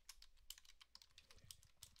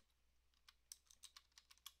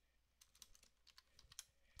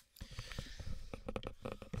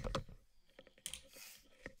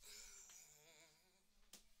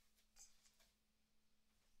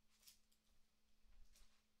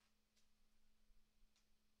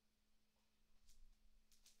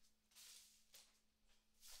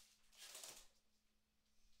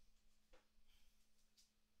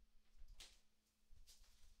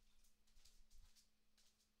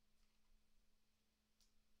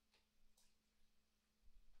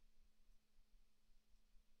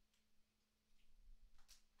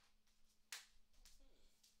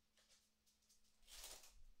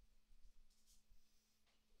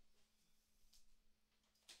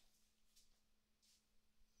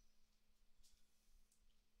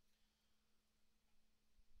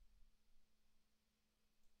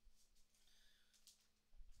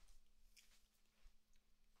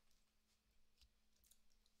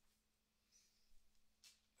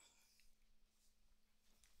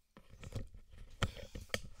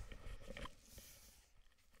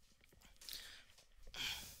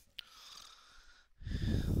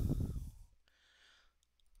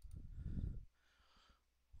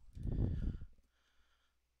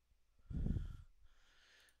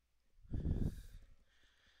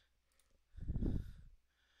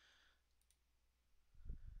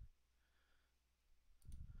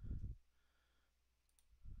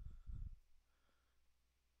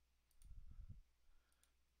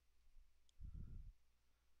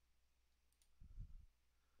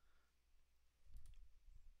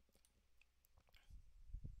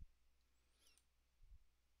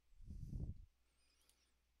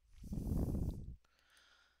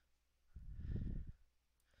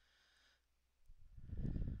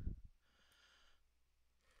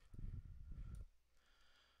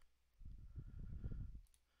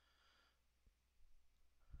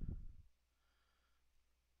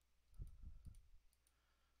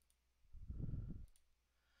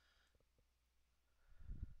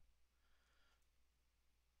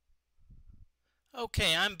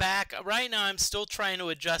 Okay, I'm back. Right now I'm still trying to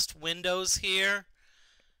adjust Windows here,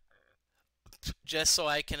 just so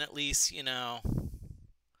I can at least, okay,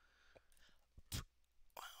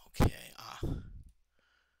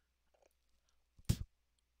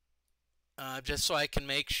 just so I can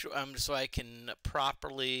make sure, so I can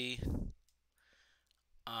properly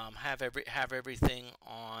have everything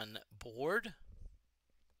on board.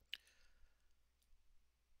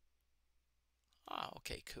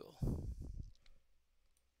 Okay, cool.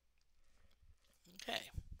 Okay.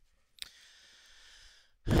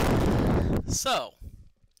 So,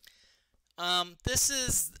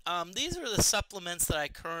 these are the supplements that I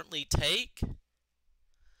currently take.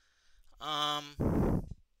 On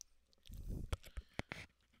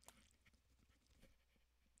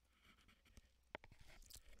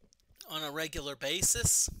a regular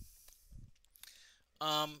basis.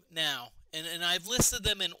 Now, and I've listed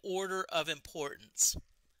them in order of importance.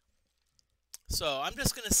 So I'm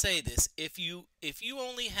just going to say this: if you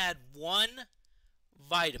only had one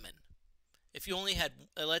vitamin, if you only had,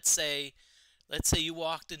 let's say you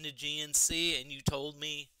walked into GNC and you told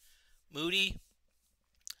me, Moody,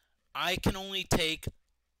 I can only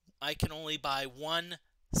buy one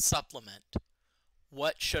supplement.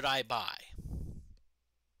 What should I buy?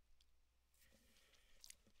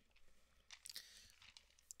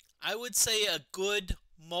 I would say a good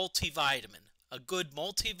multivitamin. A good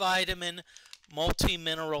multivitamin,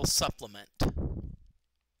 multi-mineral supplement.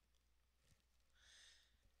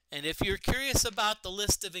 And if you're curious about the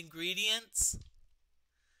list of ingredients,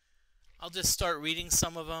 I'll just start reading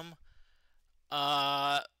some of them.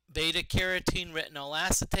 beta-carotene, retinol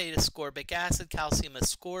acetate, ascorbic acid, calcium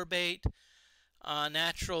ascorbate,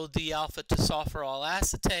 natural D-alpha tocopherol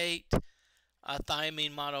acetate,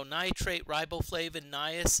 thiamine mononitrate, riboflavin,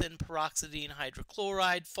 niacin, peroxidine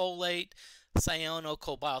hydrochloride, folate,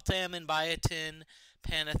 cyanocobaltamine, biotin,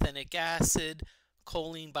 pantothenic acid,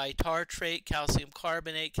 choline bitartrate, calcium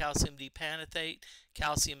carbonate, calcium dipanathate,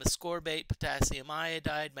 calcium ascorbate, potassium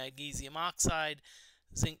iodide, magnesium oxide,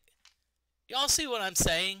 zinc. Y'all see what I'm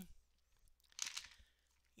saying?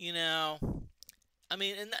 You know, I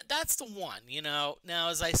mean, and that's the one, you know. Now,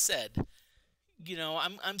 as I said, you know,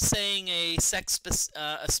 I'm saying a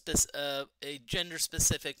a gender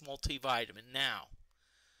specific multivitamin. Now,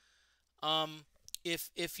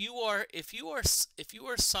 if you are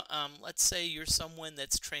let's say you're someone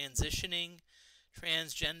that's transitioning,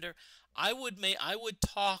 transgender, I would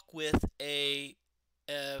talk with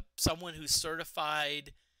someone who's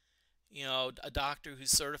certified, you know, a doctor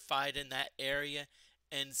who's certified in that area,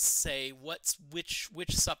 and say which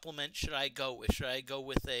supplement should I go with? Should I go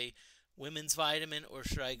with a women's vitamin or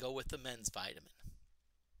should I go with the men's vitamin?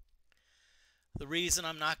 The reason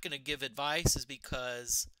I'm not going to give advice is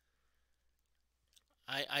because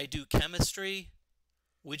I do chemistry.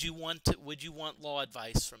 Would you want law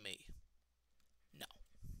advice from me? No.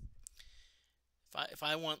 If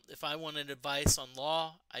I wanted advice on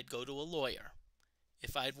law, I'd go to a lawyer.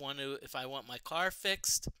 If I want my car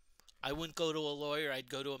fixed, I wouldn't go to a lawyer, I'd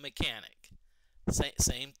go to a mechanic.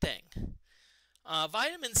 Same thing.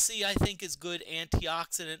 Vitamin C, I think, is good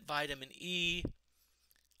antioxidant. Vitamin E,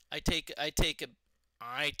 I take a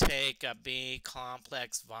B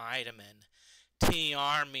complex vitamin.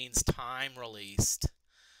 TR means time released.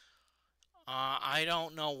 I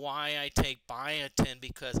don't know why I take biotin,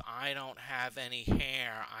 because I don't have any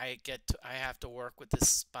hair. I have to work with this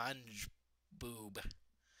sponge boob.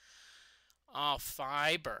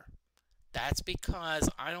 Fiber. That's because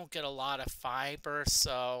I don't get a lot of fiber,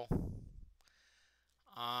 so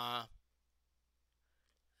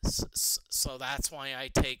that's why I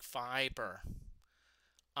take fiber.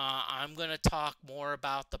 I'm going to talk more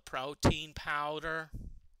about the protein powder.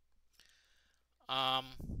 One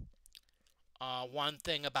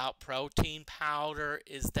thing about protein powder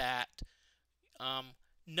is that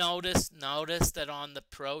notice that on the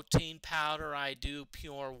protein powder I do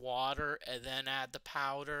pure water and then add the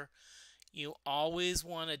powder. You always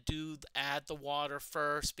want to add the water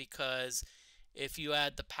first, because if you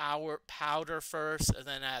add the powder first and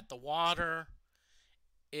then add the water,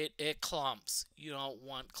 it clumps. You don't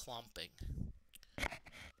want clumping.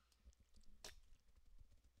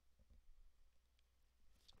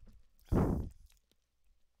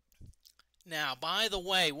 Now, by the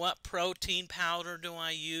way, what protein powder do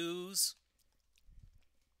I use?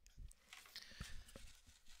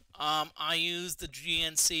 I use the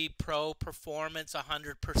GNC Pro Performance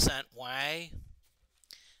 100% whey.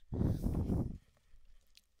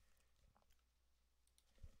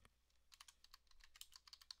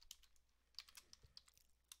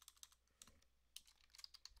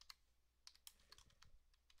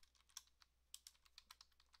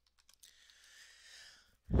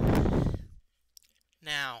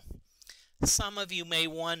 Now, some of you may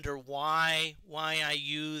wonder why I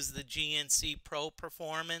use the GNC Pro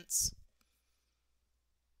Performance.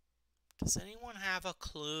 Does anyone have a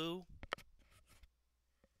clue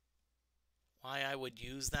why I would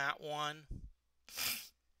use that one?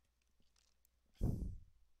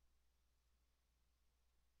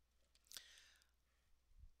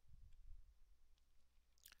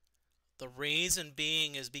 The reason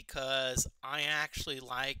being is because I actually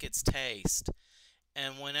like its taste.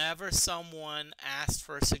 And whenever someone asked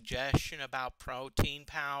for a suggestion about protein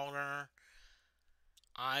powder,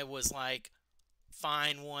 I was like,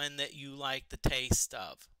 find one that you like the taste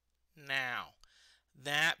of. Now,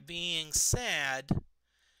 that being said,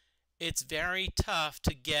 it's very tough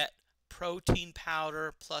to get protein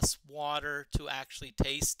powder plus water to actually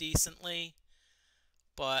taste decently,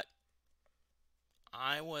 but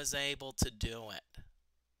I was able to do it.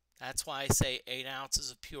 That's why I say 8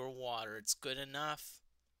 ounces of pure water. It's good enough.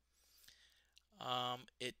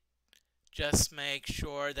 It just makes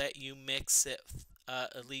sure that you mix it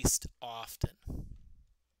at least often.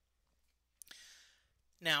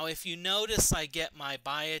 Now, if you notice, I get my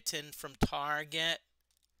biotin from Target.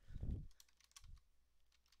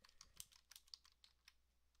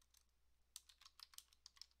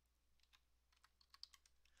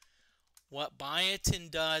 What biotin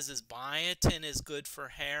does is biotin is good for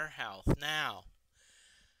hair health. Now,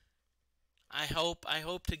 I hope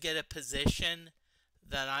to get a position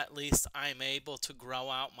that at least I'm able to grow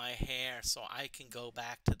out my hair so I can go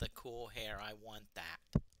back to the cool hair. I want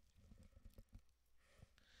that.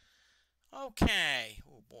 Okay.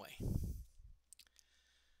 Oh boy.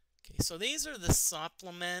 Okay, so these are the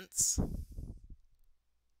supplements.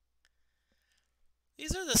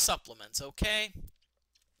 These are the supplements, okay?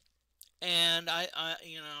 And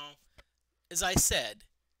as I said,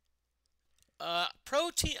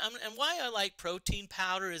 protein, and why I like protein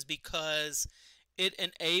powder is because it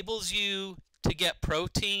enables you to get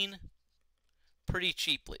protein pretty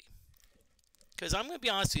cheaply. Because I'm going to be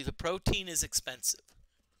honest with you, the protein is expensive.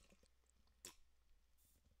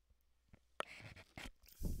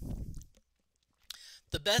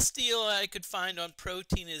 The best deal I could find on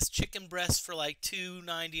protein is chicken breast for like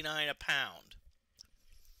 $2.99 a pound.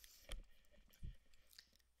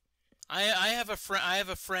 I have a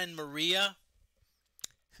friend, Maria,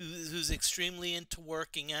 who's extremely into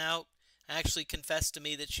working out. Actually confessed to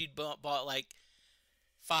me that she'd bought like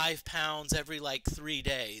 5 pounds every like 3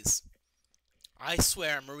 days. I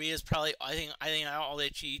swear, Maria's probably I think all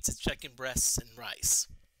that she eats is chicken breasts and rice.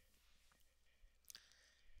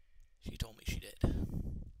 She told me she did.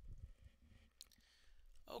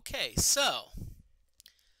 Okay, so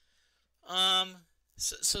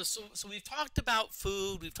we've talked about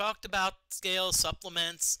food, we've talked about scales,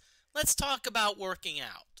 supplements. Let's talk about working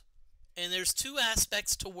out. And there's two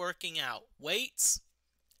aspects to working out: weights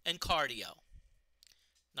and cardio.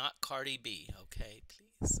 Not Cardi B, okay,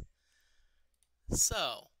 please.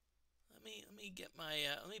 So, let me get my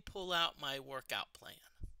let me pull out my workout plan.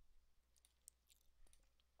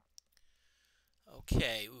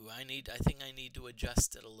 Okay, ooh, I think I need to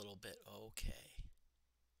adjust it a little bit. Okay.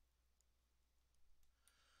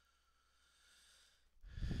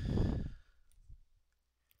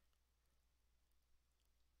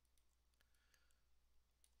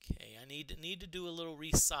 Okay, I need to do a little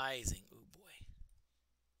resizing. Ooh boy.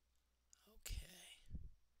 Okay.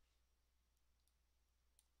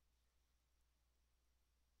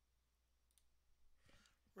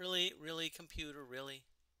 Really, really, computer, really?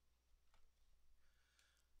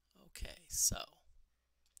 Okay, so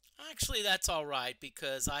actually that's all right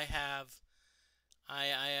because I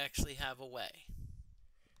actually have a way.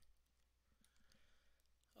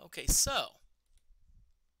 Okay, so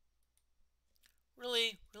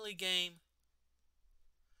really, really, game?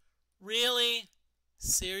 Really?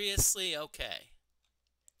 Seriously? Okay.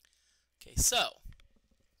 Okay, so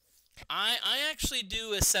I actually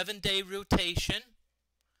do a 7-day rotation.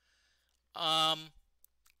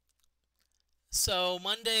 So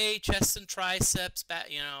Monday, chest and triceps,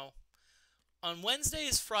 on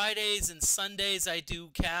Wednesdays, Fridays, and Sundays I do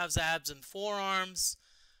calves, abs, and forearms.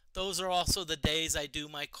 Those are also the days I do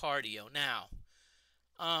my cardio. Now,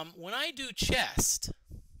 when I do chest,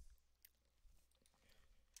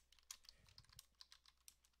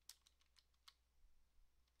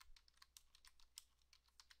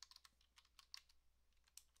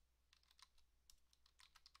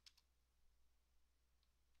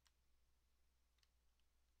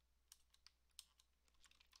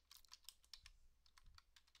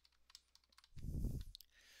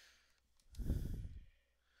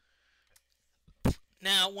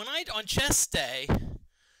 on chest day,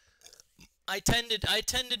 I tend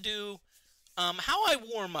to do how I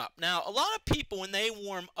warm up. Now, a lot of people when they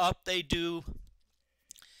warm up, they do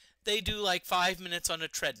like 5 minutes on a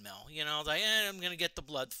treadmill. Like, I'm gonna get the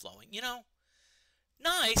blood flowing.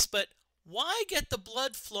 Nice, but why get the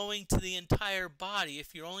blood flowing to the entire body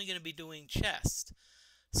if you're only going to be doing chest?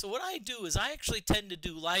 So what I do is I actually tend to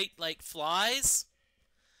do light, like flies,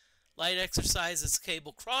 light exercises,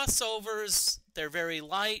 cable crossovers. They're very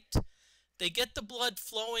light. They get the blood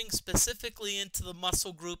flowing specifically into the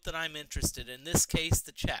muscle group that I'm interested in this case,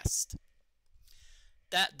 the chest.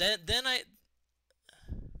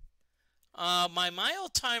 My mile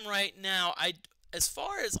time right now, as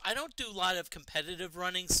far as I don't do a lot of competitive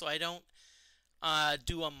running, so I don't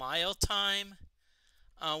do a mile time.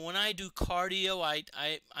 When I do cardio,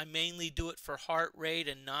 I mainly do it for heart rate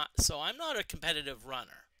and not. So I'm not a competitive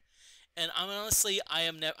runner, and honestly, I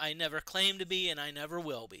never claim to be, and I never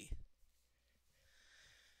will be.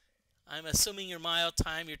 I'm assuming your mile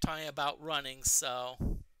time you're talking about running, so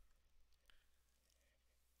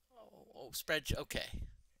spread. Okay.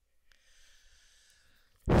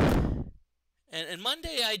 And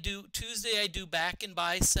Monday I do, Tuesday I do back and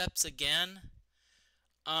biceps again.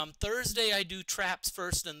 Thursday I do traps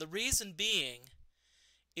first, and the reason being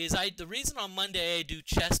is the reason on Monday I do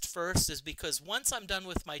chest first is because once I'm done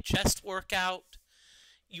with my chest workout,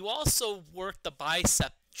 you also work the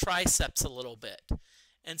triceps a little bit,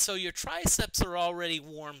 and so your triceps are already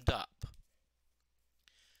warmed up.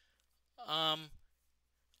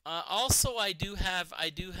 Also, I do have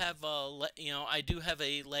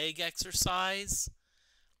a leg exercise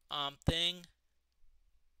thing.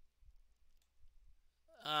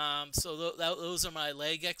 So those are my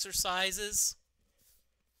leg exercises.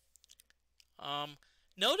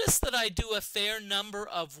 Notice that I do a fair number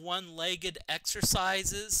of one-legged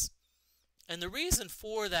exercises. And the reason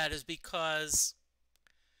for that is because,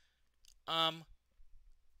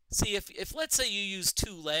 see, if let's say you use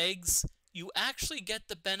 2 legs, you actually get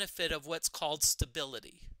the benefit of what's called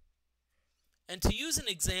stability. And to use an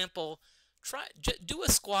example, do a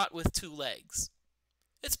squat with 2 legs.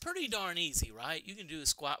 It's pretty darn easy, right? You can do a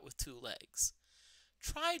squat with 2 legs.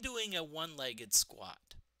 Try doing a one-legged squat.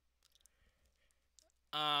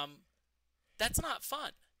 That's not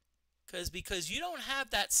fun because you don't have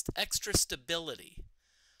that extra stability.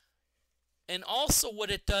 And also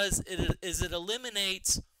what it does is it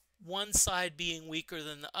eliminates one side being weaker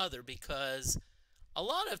than the other, because a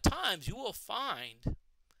lot of times you will find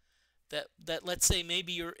that let's say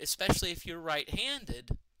maybe especially if you're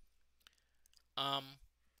right-handed,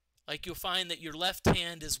 like you'll find that your left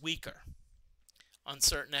hand is weaker on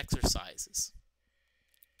certain exercises.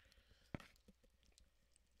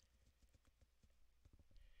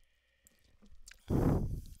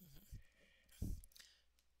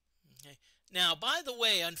 Okay. Now, by the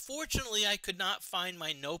way, unfortunately, I could not find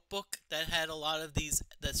my notebook that had a lot of the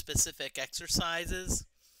specific exercises,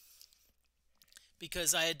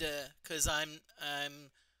 because I'm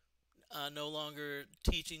no longer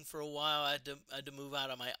teaching for a while. I had to move out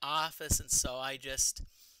of my office, and so I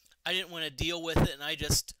didn't want to deal with it, and I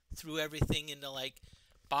just threw everything into like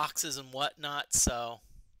boxes and whatnot. So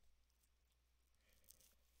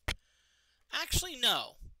actually,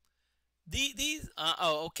 no.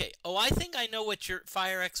 Okay. Oh, I think I know what your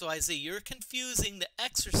Fire XYZ. You're confusing the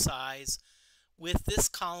exercise with this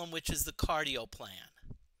column, which is the cardio plan.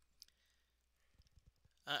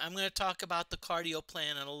 I'm going to talk about the cardio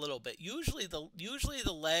plan in a little bit. Usually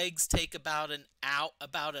the legs take about a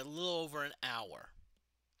little over an hour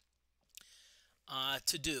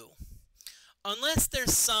to do, unless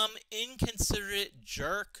there's some inconsiderate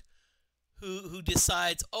jerk who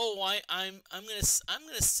decides, oh, I'm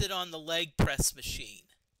gonna sit on the leg press machine,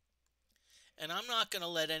 and I'm not gonna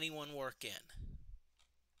let anyone work in.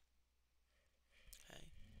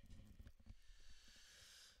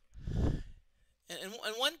 Okay. And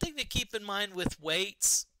one thing to keep in mind with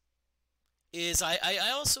weights is I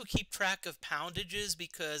also keep track of poundages,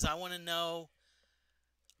 because I want to know.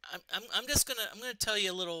 I'm gonna tell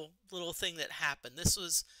you a little thing that happened.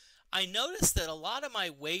 I noticed that a lot of my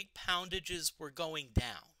weight poundages were going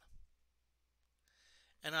down.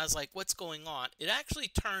 And I was like, what's going on? It actually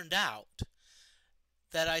turned out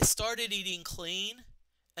that I started eating clean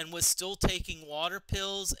and was still taking water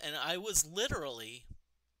pills, and I was literally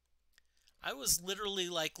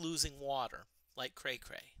like losing water, like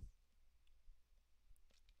cray-cray.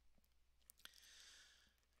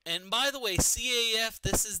 And by the way, CAF,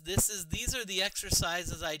 these are the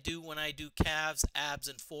exercises I do when I do calves, abs,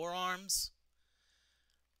 and forearms.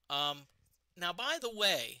 Now, by the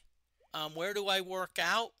way, where do I work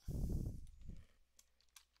out?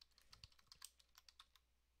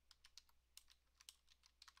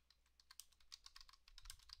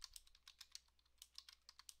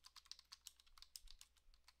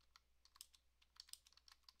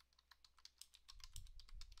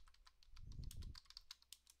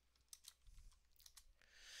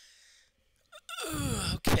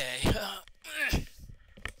 Okay.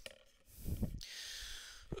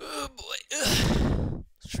 Oh boy.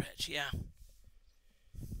 Stretch, yeah.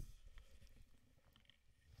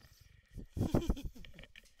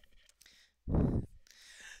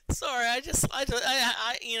 Sorry,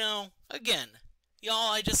 you know, again,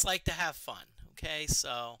 y'all, I just like to have fun. Okay,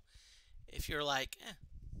 so if you're like,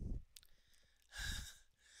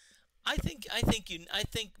 I think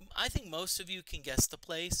most of you can guess the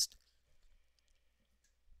place.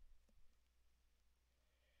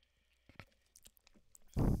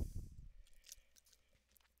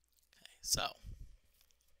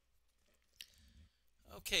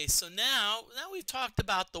 Okay, so now we've talked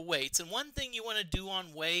about the weights, and one thing you want to do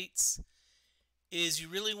on weights is you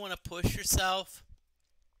really want to push yourself.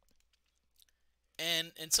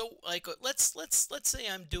 And so like let's say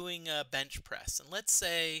I'm doing a bench press, and let's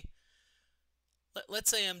say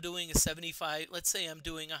I'm doing a 75, let's say I'm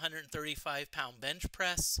doing a 135-pound bench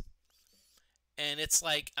press, and it's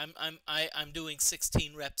like I'm doing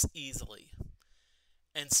 16 reps easily.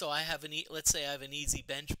 And so let's say I have an easy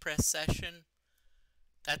bench press session.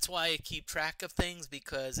 That's why I keep track of things,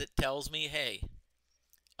 because it tells me, hey,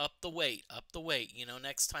 up the weight, you know,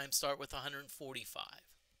 next time start with 145.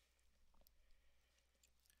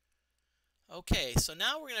 Okay, so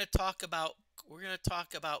now we're going to we're going to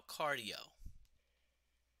talk about cardio.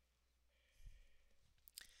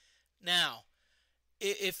 Now,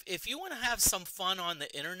 if you want to have some fun on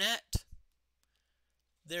the internet,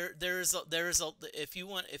 if you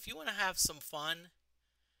want to have some fun,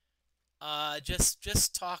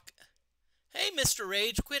 just talk. Hey, Mr.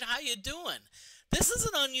 Rage Quit, how you doing? This is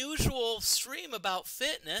an unusual stream about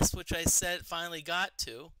fitness, which I said finally got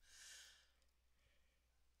to.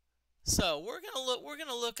 So we're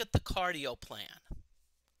gonna look at the cardio plan.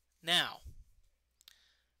 Now,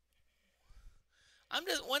 I'm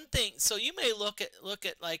just one thing. So you may look at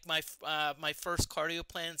like my first cardio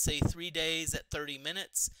plan, say 3 days at 30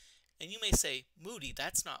 minutes, and you may say, Moody,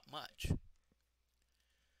 that's not much.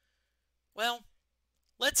 Well,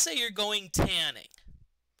 let's say you're going tanning.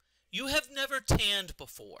 You have never tanned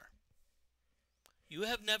before. You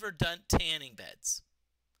have never done tanning beds.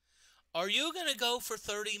 Are you going to go for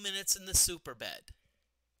 30 minutes in the super bed?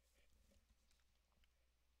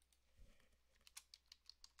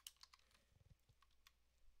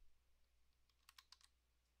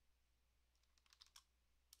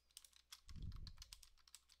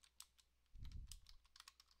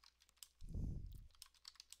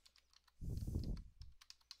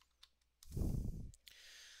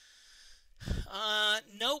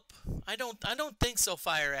 Nope. I don't think so,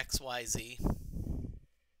 Fire XYZ.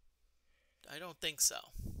 I don't think so.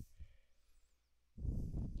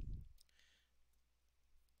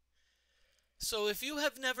 So if you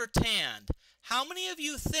have never tanned, how many of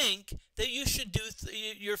you think that you should do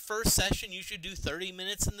your first session, you should do 30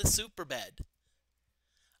 minutes in the super bed?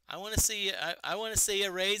 I want to see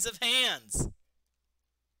a raise of hands.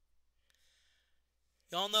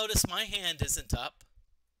 Y'all notice my hand isn't up.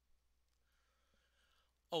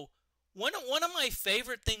 Oh, one of my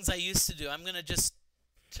favorite things I used to do, I'm going to just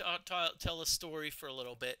tell a story for a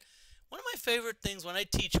little bit. One of my favorite things when I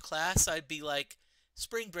teach class, I'd be like,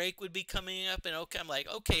 spring break would be coming up, and I'm like,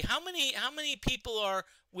 okay, how many people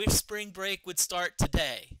wish spring break would start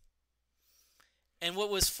today? And what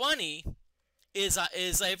was funny is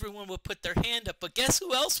everyone would put their hand up, but guess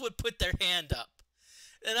who else would put their hand up?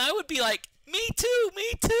 And I would be like, me too, me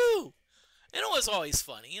too. And it was always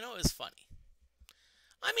funny, it was funny.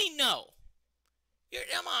 I mean, no.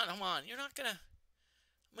 Come on. You're not gonna.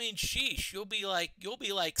 I mean, sheesh. You'll be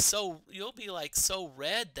like so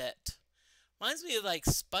red that reminds me of like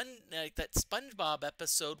that SpongeBob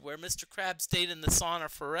episode where Mr. Krabs stayed in the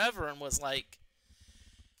sauna forever and was like,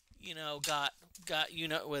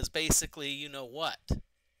 was basically what.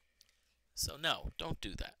 So no, don't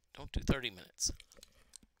do that. Don't do 30 minutes.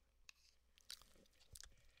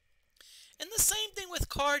 And the same thing with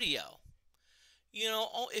cardio.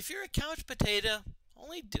 If you're a couch potato,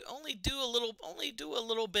 only do a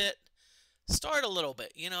little bit. Start a little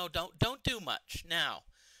bit. Don't do much. Now,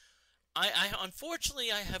 I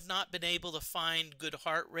unfortunately I have not been able to find good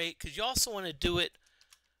heart rate, because you also want to do it.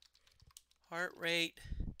 Heart rate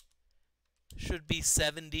should be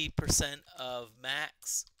 70% of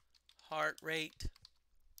max heart rate.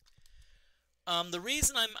 The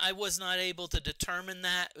reason I was not able to determine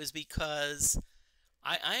that was because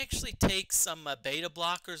I actually take some beta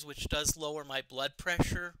blockers, which does lower my blood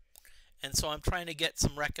pressure, and so I'm trying to get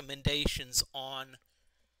some recommendations on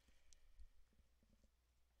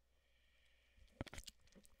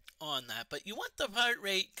that. But you want the heart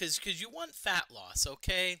rate because you want fat loss,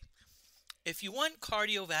 okay? If you want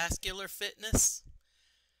cardiovascular fitness,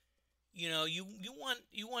 you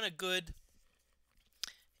want a good,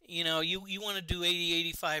 you want to do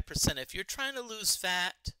 80-85%. If you're trying to lose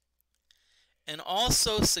fat, and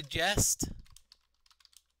also suggest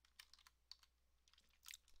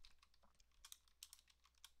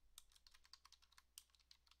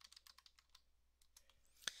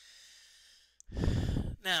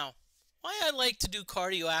now, why I like to do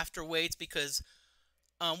cardio after weights, because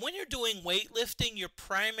when you're doing weightlifting, your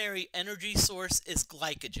primary energy source is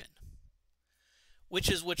glycogen,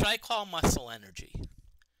 which I call muscle energy.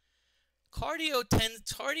 Cardio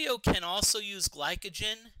can also use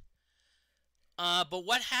glycogen. But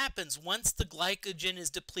what happens once the glycogen is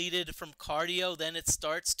depleted from cardio? Then it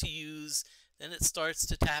starts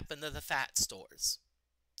to tap into the fat stores.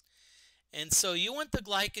 And so you want the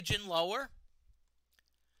glycogen lower,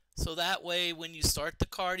 so that way when you start the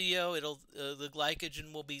cardio, the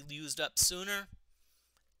glycogen will be used up sooner,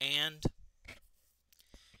 and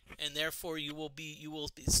therefore the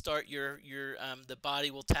body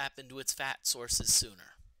will tap into its fat sources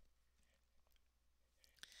sooner.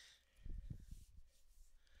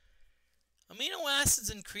 Amino acids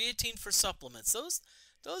and creatine for supplements. Those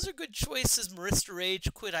are good choices, Marista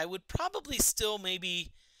Rage Quit. I would probably still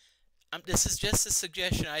maybe this is just a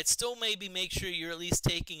suggestion. I'd still maybe make sure you're at least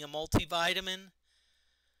taking a multivitamin,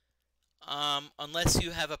 unless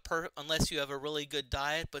you have a really good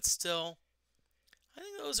diet. But still, I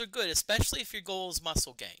think those are good, especially if your goal is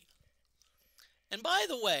muscle gain. And by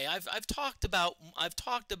the way, I've talked about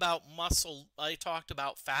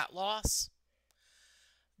fat loss.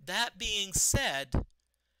 That being said,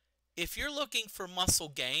 if you're looking for muscle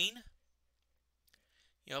gain,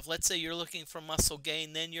 if let's say you're looking for muscle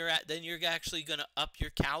gain, then you're actually going to up your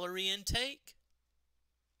calorie intake.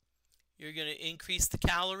 You're going to increase the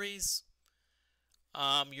calories.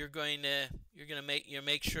 You're going to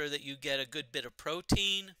make sure that you get a good bit of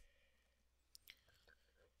protein.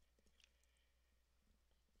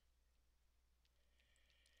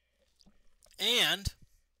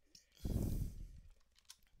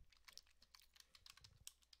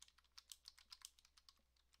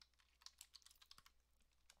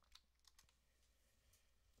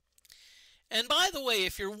 And by the way,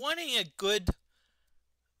 if you're wanting a good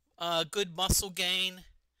muscle gain,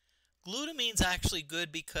 glutamine's actually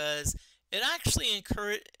good because it actually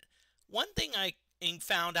encourages. One thing I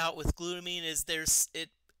found out with glutamine is it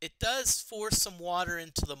does force some water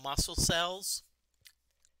into the muscle cells.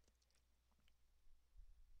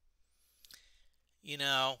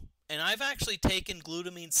 And I've actually taken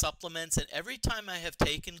glutamine supplements, and every time I have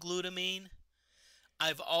taken glutamine,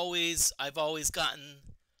 I've always gotten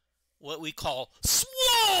what we call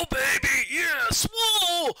swole, baby. Yeah,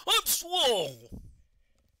 swole. I'm swole.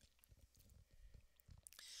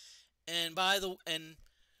 And I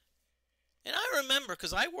remember,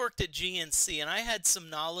 because I worked at GNC and I had some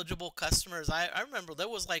knowledgeable customers. I remember there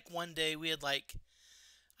was like one day we had I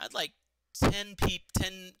had 10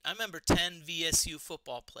 I remember 10 VSU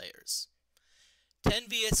football players. 10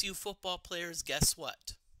 VSU football players, guess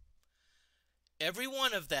what? Every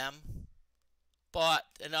one of them bought,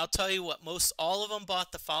 and I'll tell you what, all of them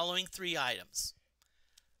bought the following 3 items: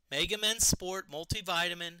 Mega Men Sport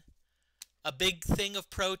multivitamin, a big thing of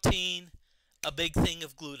protein, a big thing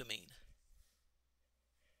of glutamine.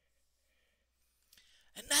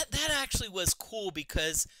 And that actually was cool,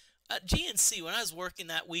 because at GNC, when I was working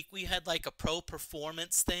that week, we had like a pro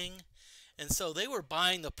performance thing. And so they were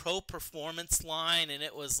buying the pro performance line, and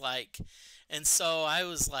it was like, and so I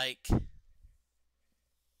was like,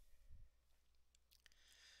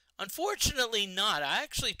 unfortunately not. I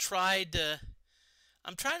actually tried to,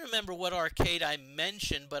 I'm trying to remember what arcade I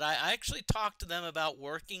mentioned, but I actually talked to them about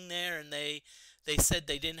working there, and they said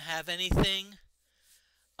they didn't have anything.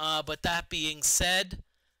 But that being said,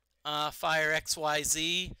 Fire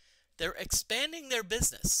XYZ, they're expanding their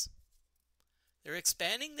business. They're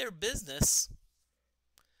expanding their business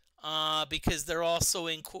because they're also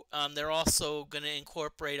going to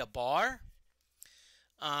incorporate a bar.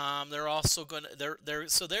 They're also going to they're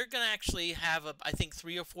going to actually have I think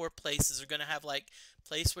 3 or 4 places. They're going to have like a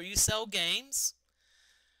place where you sell games,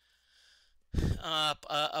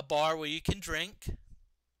 a bar where you can drink.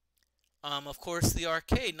 Of course, the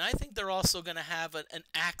arcade, and I think they're also going to have an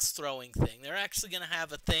axe throwing thing. They're actually going to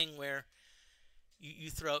have a thing where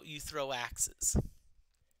you throw axes.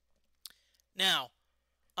 Now,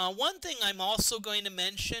 one thing I'm also going to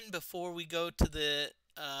mention before we go to the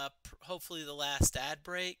hopefully the last ad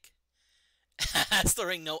break, is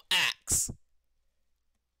throwing no axe.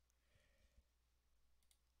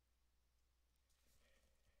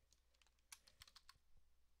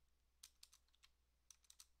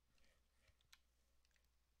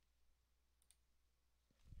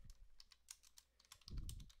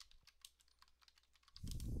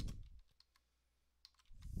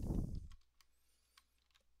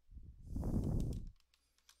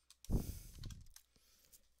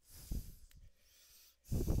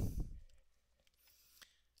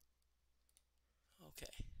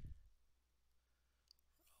 Okay.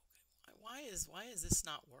 Why is this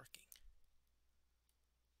not working?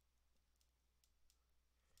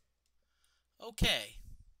 Okay.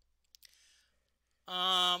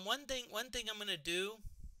 One thing I'm gonna do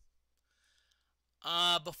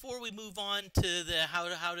before we move on to the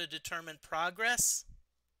how to determine progress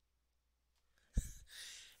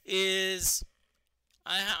is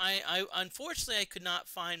I unfortunately I could not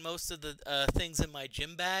find most of the things in my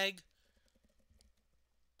gym bag.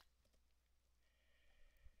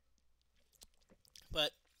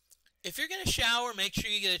 But if you're going to shower, make sure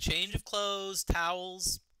you get a change of clothes,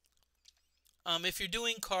 towels. If you're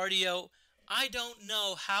doing cardio, I don't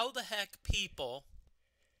know how the heck people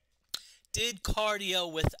did cardio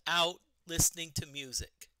without listening to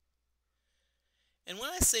music. And when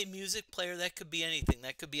I say music player, that could be anything.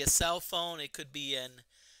 That could be a cell phone. It could be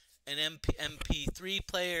an MP3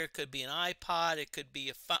 player, it could be an iPod, it could be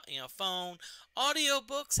a phone,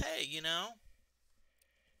 audiobooks. Hey,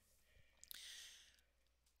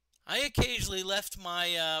 I occasionally left my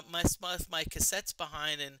cassettes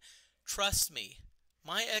behind, and trust me,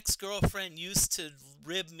 my ex-girlfriend used to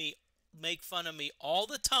make fun of me all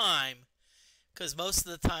the time, because most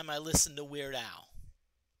of the time I listened to Weird Al.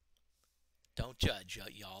 Don't judge,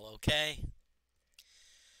 y'all, okay?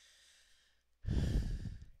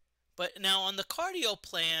 But now on the cardio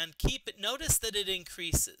plan, notice that it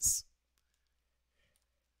increases.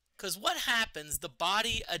 Because what happens, the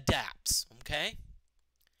body adapts, okay?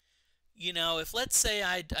 If let's say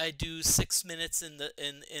I do 6 minutes in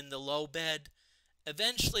the low bed,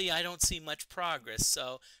 eventually I don't see much progress.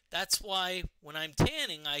 So that's why when I'm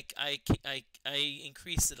tanning, I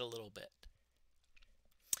increase it a little bit.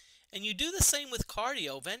 And you do the same with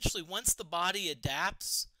cardio. Eventually, once the body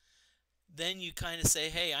adapts, then you kind of say,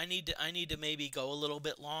 hey, I need to maybe go a little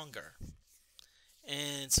bit longer.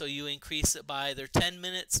 And so you increase it by either 10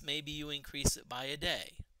 minutes, maybe you increase it by a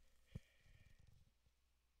day.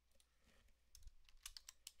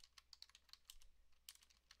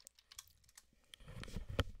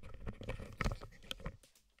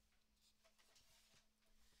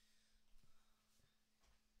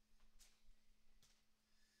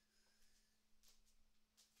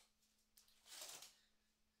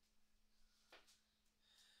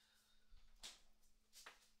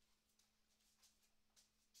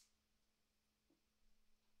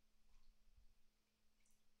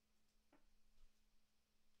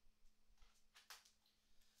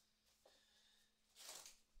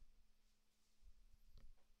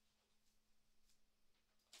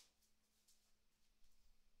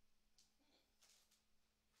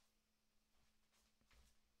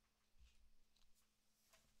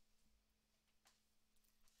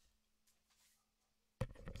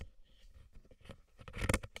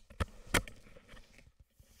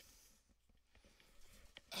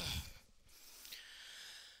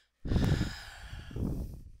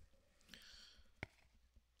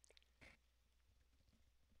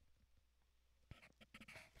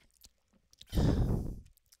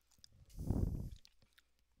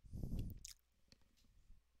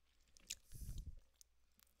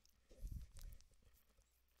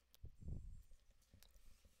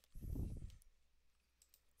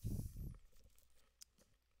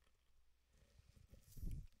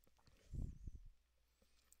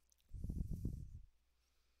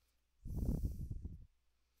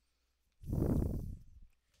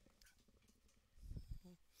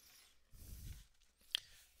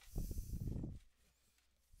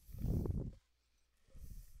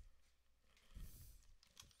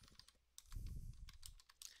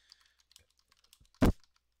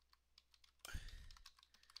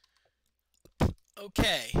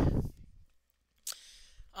 Okay,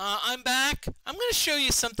 I'm back. I'm going to show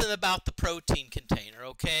you something about the protein container,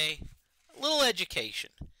 okay? A little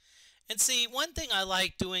education. And see, one thing I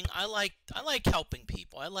like doing, I like helping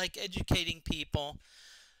people. I like educating people.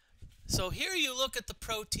 So here you look at the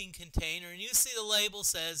protein container and you see the label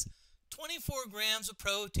says 24 grams of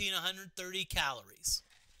protein, 130 calories.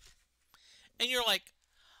 And you're like,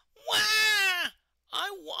 wah!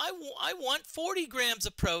 I want 40 grams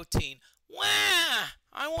of protein. Wah!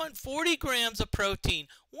 I want 40 grams of protein.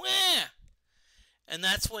 Wah! And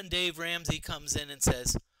that's when Dave Ramsey comes in and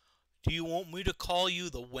says, do you want me to call you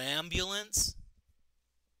the Wambulance?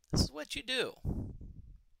 This is what you do.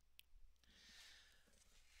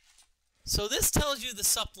 So this tells you the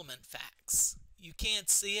supplement facts. You can't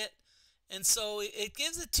see it. And so it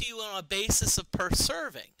gives it to you on a basis of per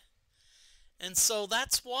serving. And so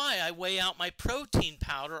that's why I weigh out my protein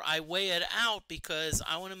powder. I weigh it out because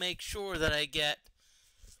I want to make sure that I get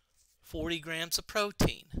 40 grams of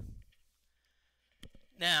protein.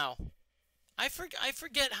 Now, I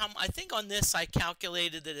forget how, I think on this I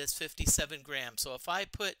calculated it as 57 grams. So if I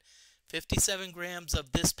put 57 grams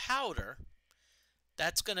of this powder,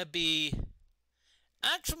 that's going to be,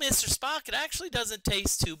 actually, Mr. Spock, it actually doesn't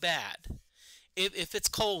taste too bad if it's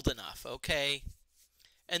cold enough, okay?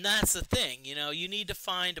 And that's the thing, you need to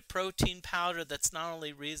find a protein powder that's not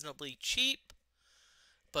only reasonably cheap,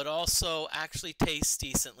 but also actually tastes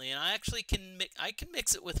decently. And I actually can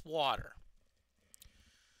mix it with water.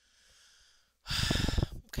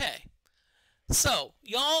 Okay. So,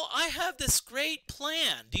 y'all, I have this great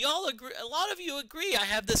plan. Do y'all agree? A lot of you agree I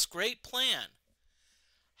have this great plan.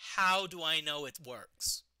 How do I know it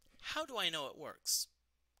works? How do I know it works?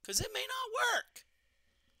 Because it may not work.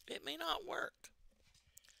 It may not work.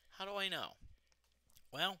 How do I know?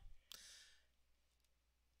 Well,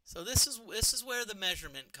 so this is where the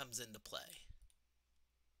measurement comes into play.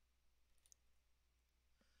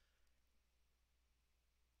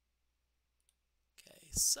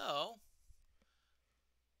 So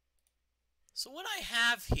what I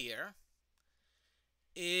have here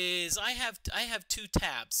is I have two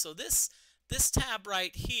tabs. So this tab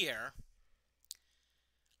right here.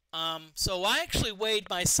 So I actually weighed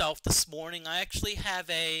myself this morning. I actually have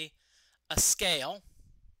a scale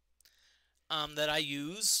that I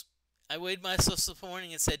use. I weighed myself this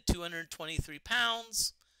morning. It said 223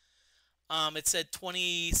 pounds. It said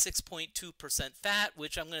 26.2% fat,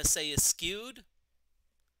 which I'm going to say is skewed.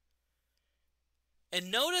 And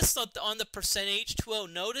notice that on the percent H2O,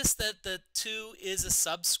 notice that the 2 is a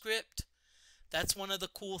subscript. That's one of the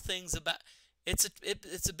cool things about it's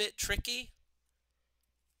a bit tricky.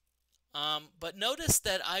 But notice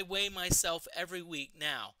that I weigh myself every week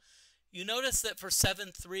now. You notice that for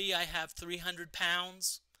 7'3", I have 300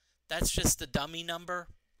 pounds. That's just a dummy number.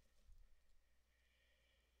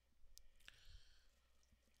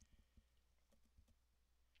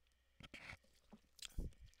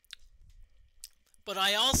 But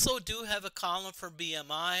I also do have a column for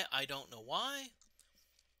BMI. I don't know why.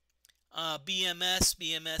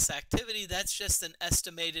 BMS activity, that's just an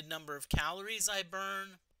estimated number of calories I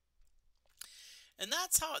burn. And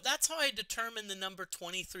that's how I determine the number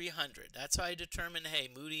 2300. That's how I determine, hey,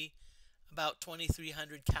 Moody, about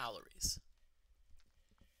 2300 calories.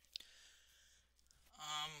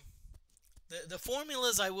 The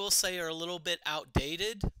formulas, I will say, are a little bit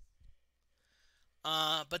outdated.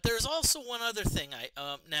 But there's also one other thing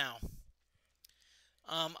now.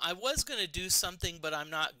 I was going to do something, but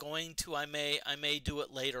I'm not going to. I may do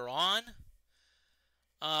it later on.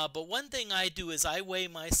 But one thing I do is I weigh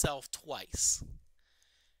myself twice.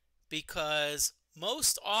 Because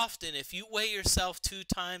most often, if you weigh yourself 2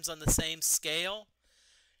 times on the same scale,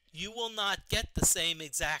 you will not get the same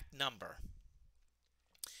exact number.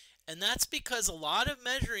 And that's because a lot of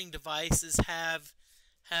measuring devices have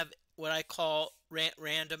what I call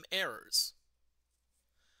random errors.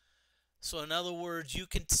 So in other words, you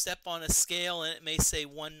can step on a scale and it may say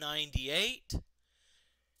 198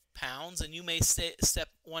 pounds, and you may step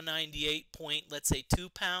 198 point, let's say 2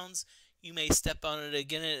 pounds. You may step on it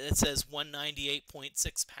again and it says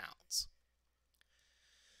 198.6 pounds.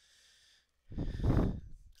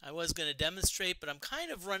 I was going to demonstrate, but I'm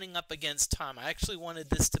kind of running up against time. I actually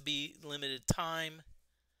wanted this to be limited time.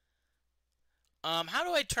 How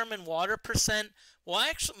do I determine water percent? Well,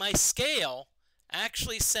 actually, my scale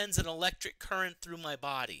actually sends an electric current through my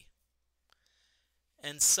body.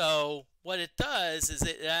 And so what it does is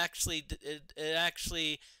it actually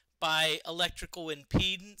by electrical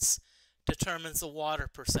impedance determines the water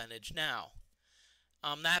percentage. Now,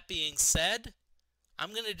 that being said,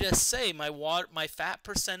 I'm going to just say my fat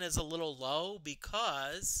percent is a little low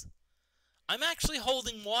because I'm actually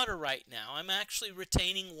holding water right now. I'm actually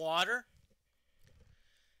retaining water.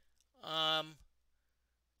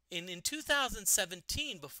 In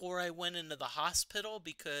 2017, before I went into the hospital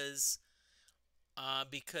because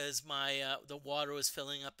the water was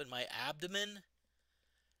filling up in my abdomen,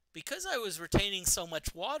 because I was retaining so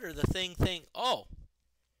much water, the thing oh,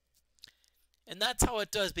 and that's how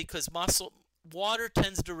it does, because water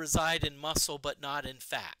tends to reside in muscle but not in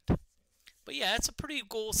fat. But yeah, it's a pretty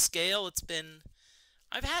cool scale.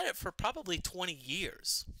 I've had it for probably 20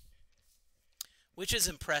 years, which is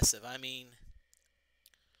impressive. I mean,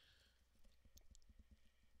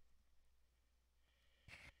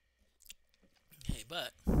 hey,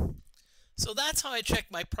 so that's how I check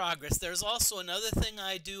my progress. There's also another thing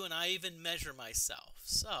I do, and I even measure myself.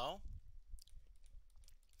 So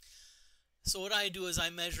what I do is I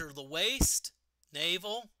measure the waist,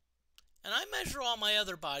 navel, and I measure all my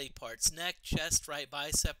other body parts: neck, chest, right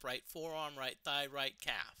bicep, right forearm, right thigh, right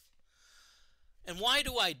calf. And why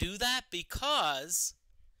do I do that? Because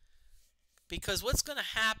what's going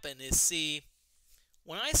to happen is, see,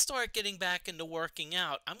 when I start getting back into working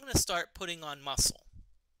out, I'm going to start putting on muscle.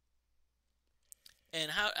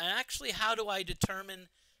 And how do I determine,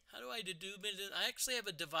 I actually have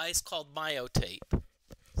a device called Myotape.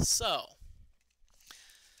 So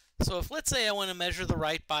if, let's say, I want to measure the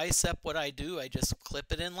right bicep, what I do, I just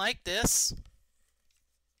clip it in like this.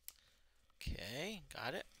 Okay,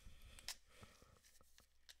 got it.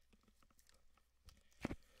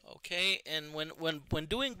 Okay, and when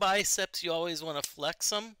doing biceps, you always want to flex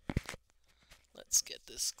them. Let's get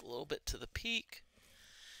this a little bit to the peak.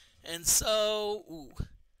 And so,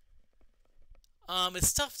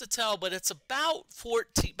 it's tough to tell, but it's about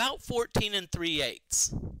 14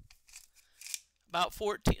 3/8. About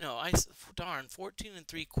 14. No, 14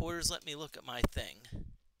 3/4. Let me look at my thing.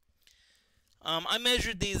 I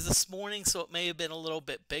measured these this morning, so it may have been a little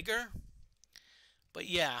bit bigger. But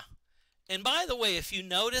yeah. And by the way, if you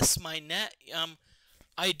notice my neck,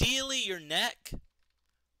 Ideally, your neck,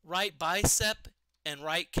 right bicep, and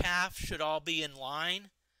right calf should all be in line.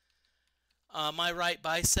 My right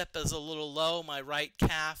bicep is a little low. My right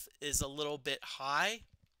calf is a little bit high.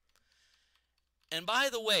 And by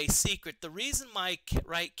the way, secret, the reason my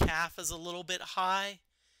right calf is a little bit high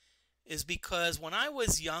is because when I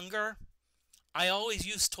was younger, I always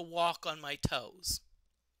used to walk on my toes.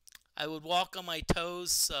 I would walk on my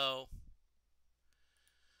toes, so...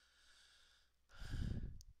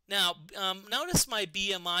 Now, notice my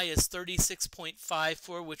BMI is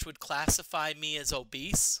 36.54, which would classify me as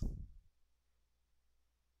obese.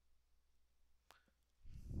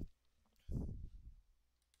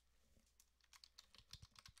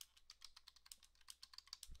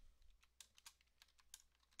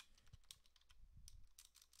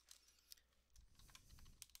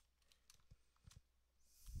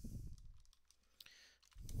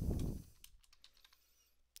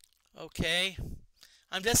 Okay.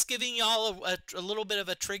 I'm just giving y'all a little bit of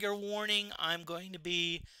a trigger warning. I'm going to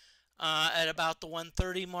be at about the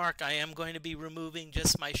 1:30 mark. I am going to be removing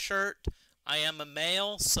just my shirt. I am a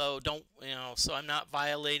male, so so I'm not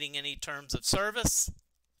violating any terms of service.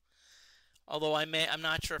 Although I'm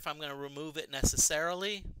not sure if I'm going to remove it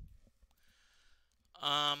necessarily.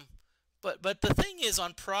 But the thing is,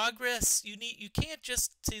 on progress, you can't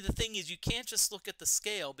just see. The thing is, you can't just look at the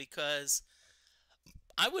scale, because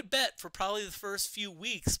I would bet for probably the first few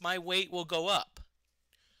weeks my weight will go up.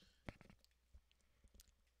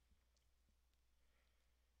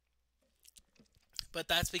 But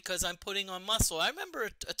that's because I'm putting on muscle. I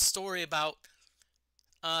remember a story about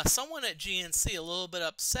someone at GNC a little bit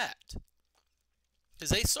upset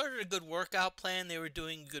because they started a good workout plan. They were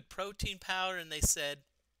doing good protein powder, and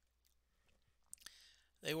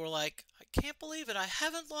they were like, I can't believe it. I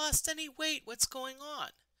haven't lost any weight. What's going on?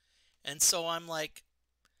 And so I'm like,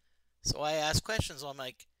 so I ask questions. I'm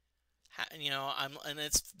like, and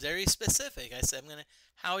it's very specific. I said,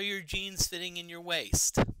 how are your jeans fitting in your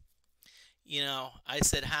waist? I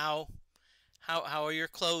said, how are your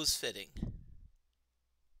clothes fitting?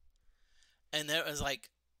 And there was like,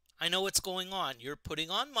 I know what's going on. You're putting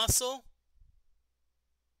on muscle,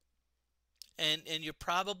 and you're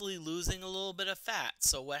probably losing a little bit of fat.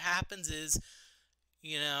 So what happens is,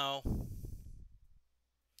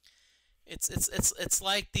 it's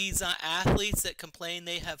like these athletes that complain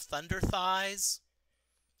they have thunder thighs,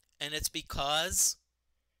 and it's because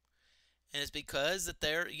that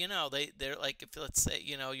they're like, if let's say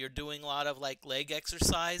you're doing a lot of like leg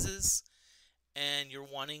exercises, and you're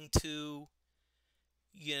wanting to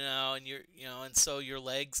and so your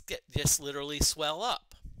legs just literally swell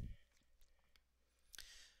up.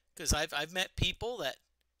 Because I've met people that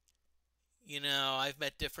I've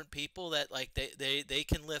met different people that like they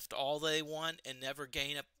can lift all they want and never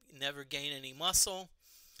gain any muscle.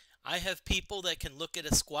 I have people that can look at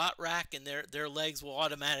a squat rack and their legs will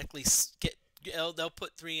automatically they'll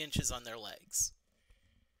put 3 inches on their legs.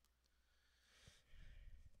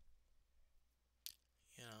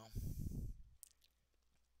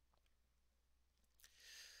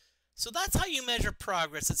 So that's how you measure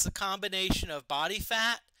progress. It's a combination of body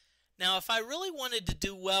fat. Now, if I really wanted to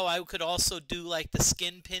do well, I could also do like the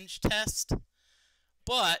skin pinch test.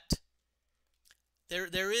 But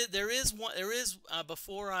there is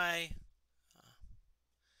before I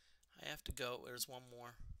have to go. There's one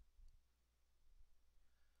more.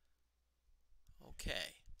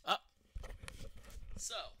 Okay.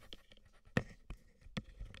 So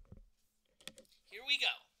here we go.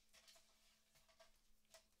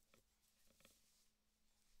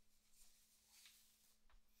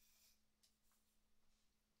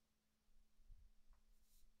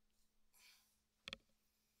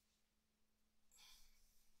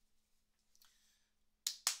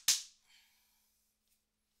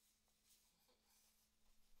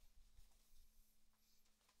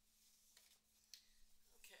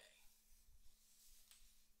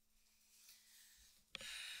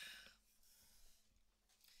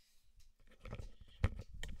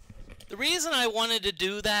 The reason I wanted to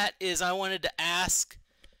do that is I wanted to ask,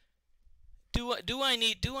 do I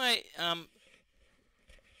need to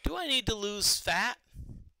lose fat?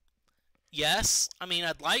 Yes. I mean,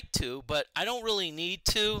 I'd like to, but I don't really need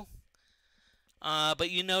to. But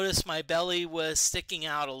you notice my belly was sticking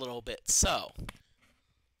out a little bit. So,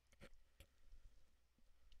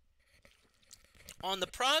 on the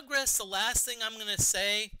progress, the last thing I'm going to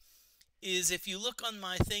say is if you look on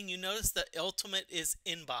my thing, you notice the ultimate is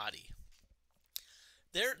in body.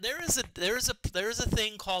 There is a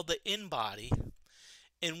thing called the in body,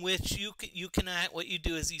 in which what you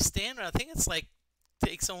do is you stand. I think it's like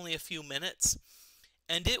takes only a few minutes,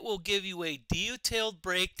 and it will give you a detailed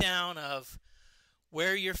breakdown of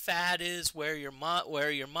where your fat is, where your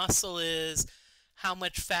muscle is, how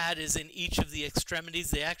much fat is in each of the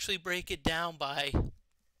extremities. They actually break it down by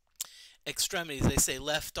extremities. They say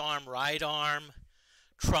left arm, right arm,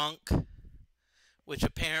 trunk, which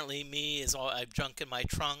apparently me is all I have junk in my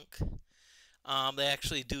trunk. They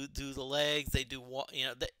actually do the legs. They do, you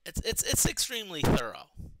know, it's extremely thorough.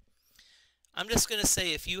 I'm just going to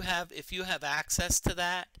say if you have access to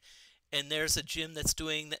that, and there's a gym that's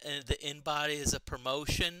doing the InBody as a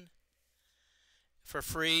promotion for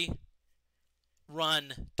free,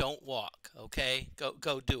 run, don't walk. Okay,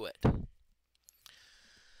 go do it.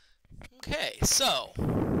 Okay, so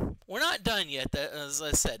we're not done yet, as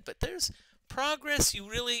I said, but there's progress. You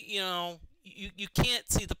really, you know, you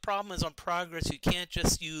can't see the problem is on progress. You can't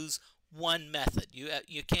just use one method.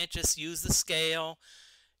 You can't just use the scale,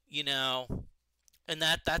 you know, and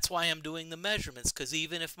that's why I'm doing the measurements, because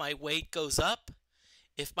even if my weight goes up,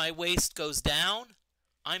 if my waist goes down,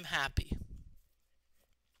 I'm happy.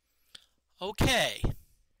 Okay.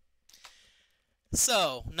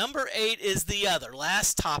 So, number 8 is the other,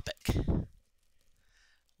 last topic.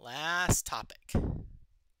 Last topic.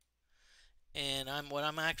 And what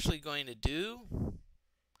I'm actually going to do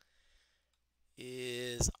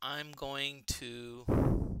is I'm going to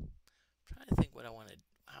try to think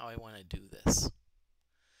how I want to do this.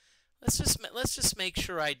 Let's just make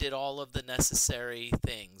sure I did all of the necessary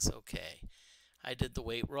things. Okay. I did the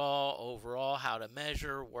weight raw, overall, how to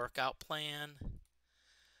measure, workout plan.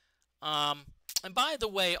 And by the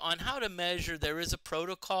way, on how to measure, there is a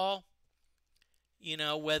protocol. You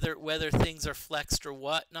know, whether things are flexed or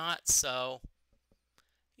whatnot. So,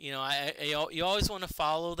 you know, you always want to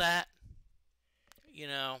follow that. You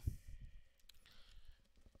know.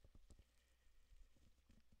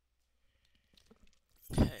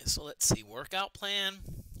 Okay, so let's see, workout plan.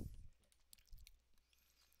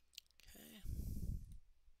 Okay.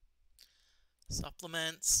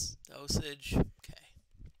 Supplements, dosage. Okay.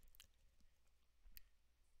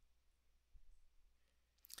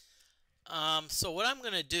 So what I'm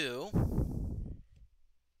going to do,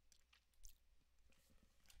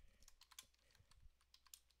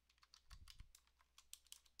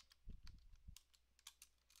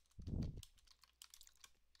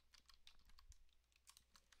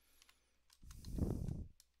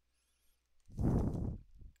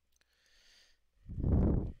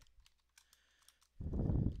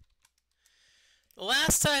 the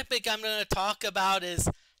last topic I'm going to talk about is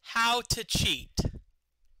how to cheat.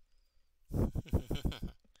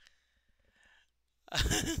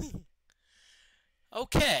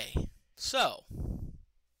 Okay, so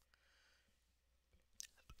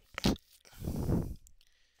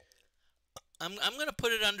I'm going to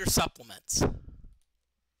put it under supplements.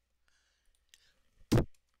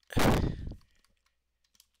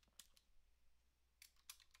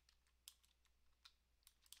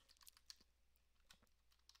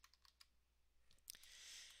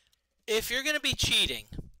 If you're going to be cheating,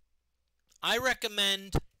 I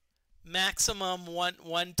recommend maximum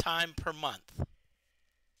one time per month.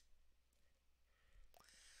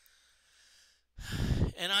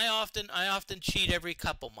 And I often cheat every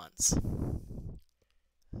couple months.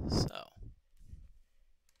 So,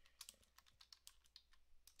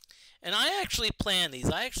 and I actually plan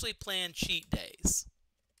these. I actually plan cheat days.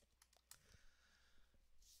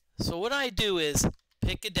 So what I do is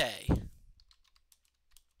pick a day.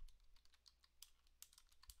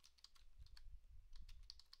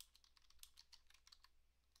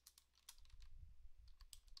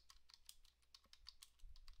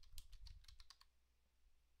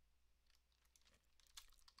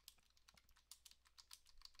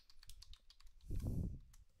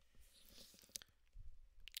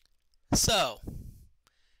 So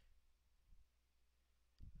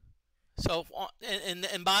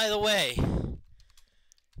and by the way,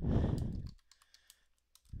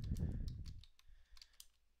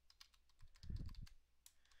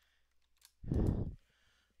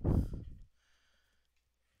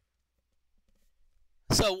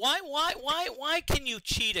 so why can you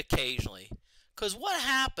cheat occasionally? Because what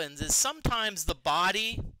happens is sometimes the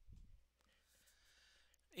body,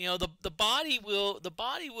 you know, the body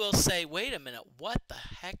will say, wait a minute, what the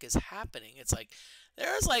heck is happening? It's like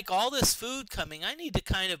there's like all this food coming. I need to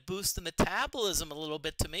kind of boost the metabolism a little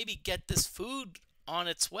bit to maybe get this food on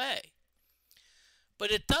its way. But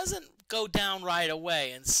it doesn't go down right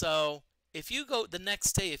away. And so if you go the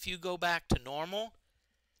next day, if you go back to normal,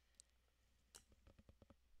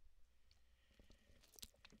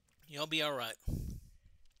 you'll be all right.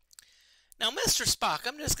 Now, Mr. Spock,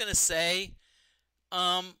 I'm just going to say,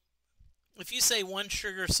 if you say one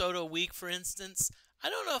sugar soda a week, for instance, I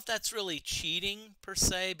don't know if that's really cheating per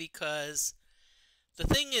se, because the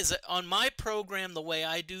thing is, on my program, the way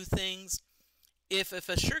I do things, if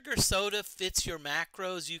a sugar soda fits your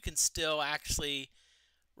macros, you can still actually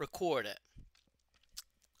record it.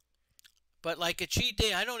 But like a cheat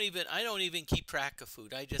day, I don't even keep track of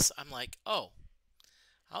food. I'm like, oh,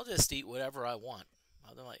 I'll just eat whatever I want.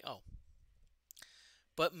 I'm like, oh,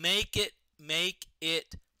 but make it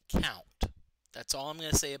count. That's all I'm going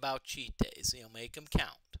to say about cheat days. Make them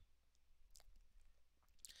count.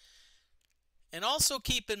 And also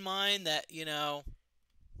keep in mind that,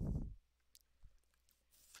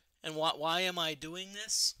 and why am I doing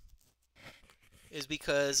this? Is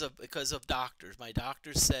because of doctors. My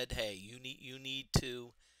doctor said, "Hey, you need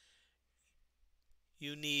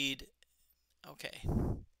okay.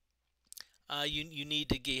 You need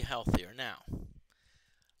to get healthier now."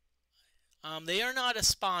 They are not a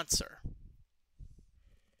sponsor.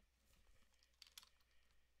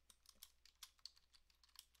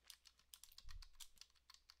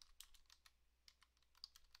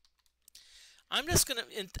 I'm just gonna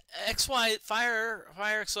XY fire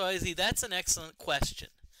XYZ. That's an excellent question.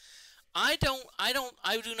 I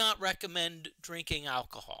do not recommend drinking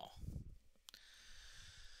alcohol.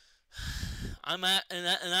 And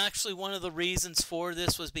actually one of the reasons for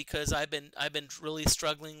this was because I've been really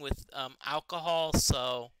struggling with alcohol.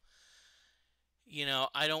 So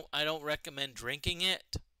I don't recommend drinking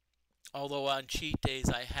it. Although on cheat days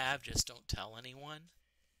I have, just don't tell anyone.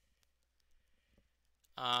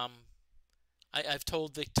 Um, I've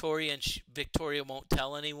told Victoria, and Victoria won't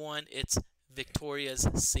tell anyone. It's Victoria's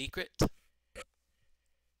secret.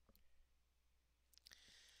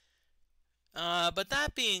 But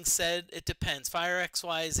that being said, it depends. Fire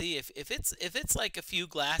XYZ. If it's like a few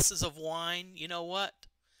glasses of wine, you know what?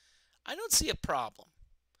 I don't see a problem.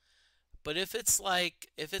 But if it's like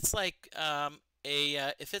a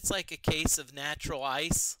case of natural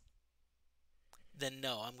ice, then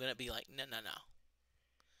no. I'm gonna be like, no, no, no.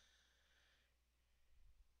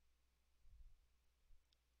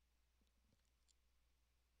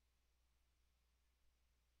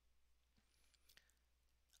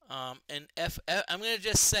 And I'm gonna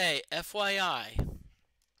just say, FYI,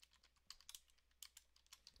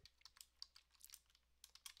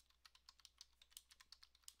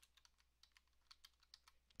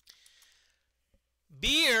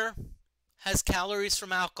 beer has calories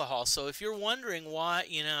from alcohol. So if you're wondering why,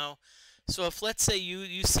 so if let's say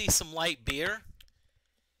you see some light beer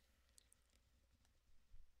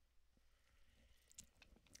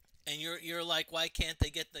and you're like, why can't they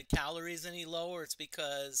get the calories any lower? It's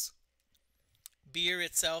because beer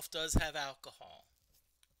itself does have alcohol.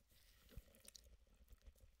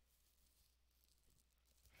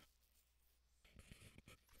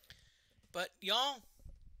 But y'all,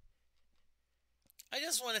 I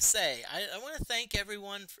just want to say, I want to thank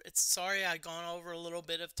everyone. It's sorry I gone over a little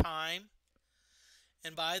bit of time.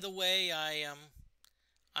 And by the way, I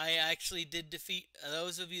actually did defeat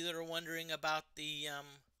those of you that are wondering about the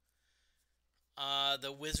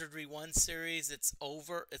Wizardry 1 series. It's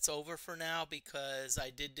over. It's over for now because I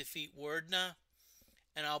did defeat Wordna,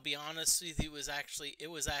 and I'll be honest with you, it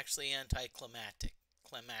was actually anticlimactic.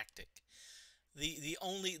 Climactic. The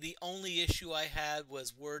only issue I had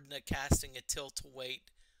was Wordna casting a tilt-a-weight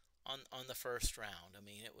on the first round. I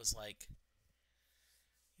mean, it was like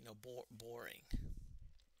boring.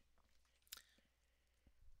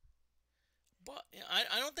 But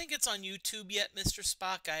I don't think it's on YouTube yet, Mr.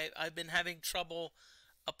 Spock. I've been having trouble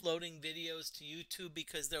uploading videos to YouTube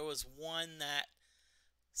because there was one that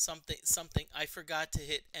something I forgot to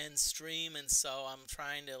hit end stream, and so I'm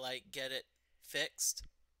trying to like get it fixed.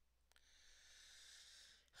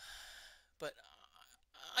 But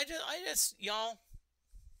I just y'all,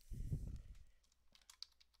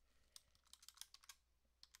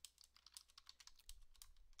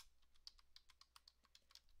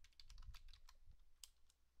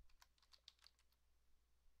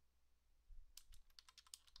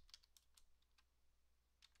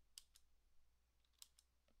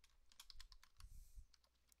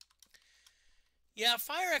 yeah,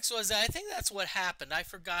 FireX was. I think that's what happened. I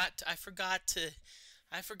forgot to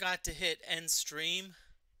hit end stream,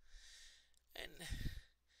 and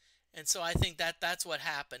and so I think that's what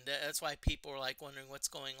happened. That's why people are like wondering what's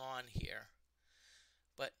going on here.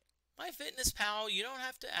 But MyFitnessPal, you don't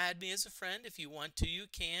have to add me as a friend. If you want to, you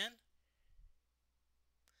can.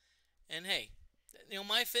 And hey,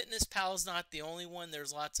 MyFitnessPal is not the only one.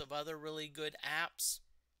 There's lots of other really good apps.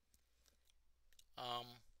 Um,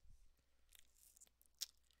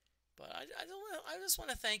 but I just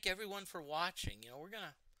want to thank everyone for watching. We're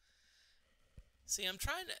gonna See, I'm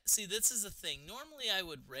trying to see, this is the thing. Normally I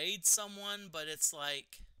would raid someone, but it's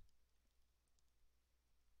like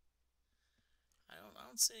I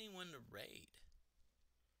don't see anyone to raid.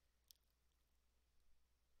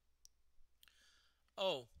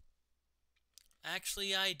 Oh,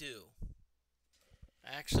 actually I do.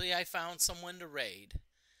 Actually, I found someone to raid.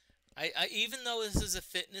 Even though this is a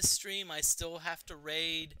fitness stream, I still have to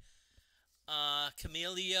raid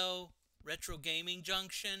Camelio Retro Gaming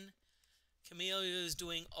Junction. Camelio is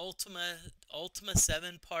doing Ultima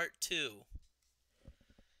 7 Part 2.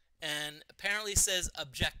 And apparently says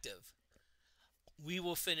objective. We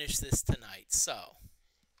will finish this tonight, so.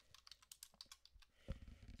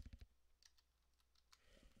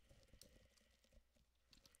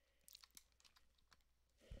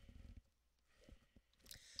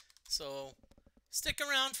 So, stick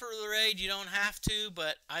around for the raid. You don't have to,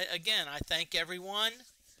 but I thank everyone.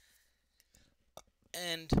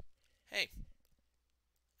 And, hey,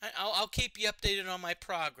 I'll keep you updated on my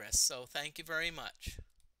progress, so thank you very much.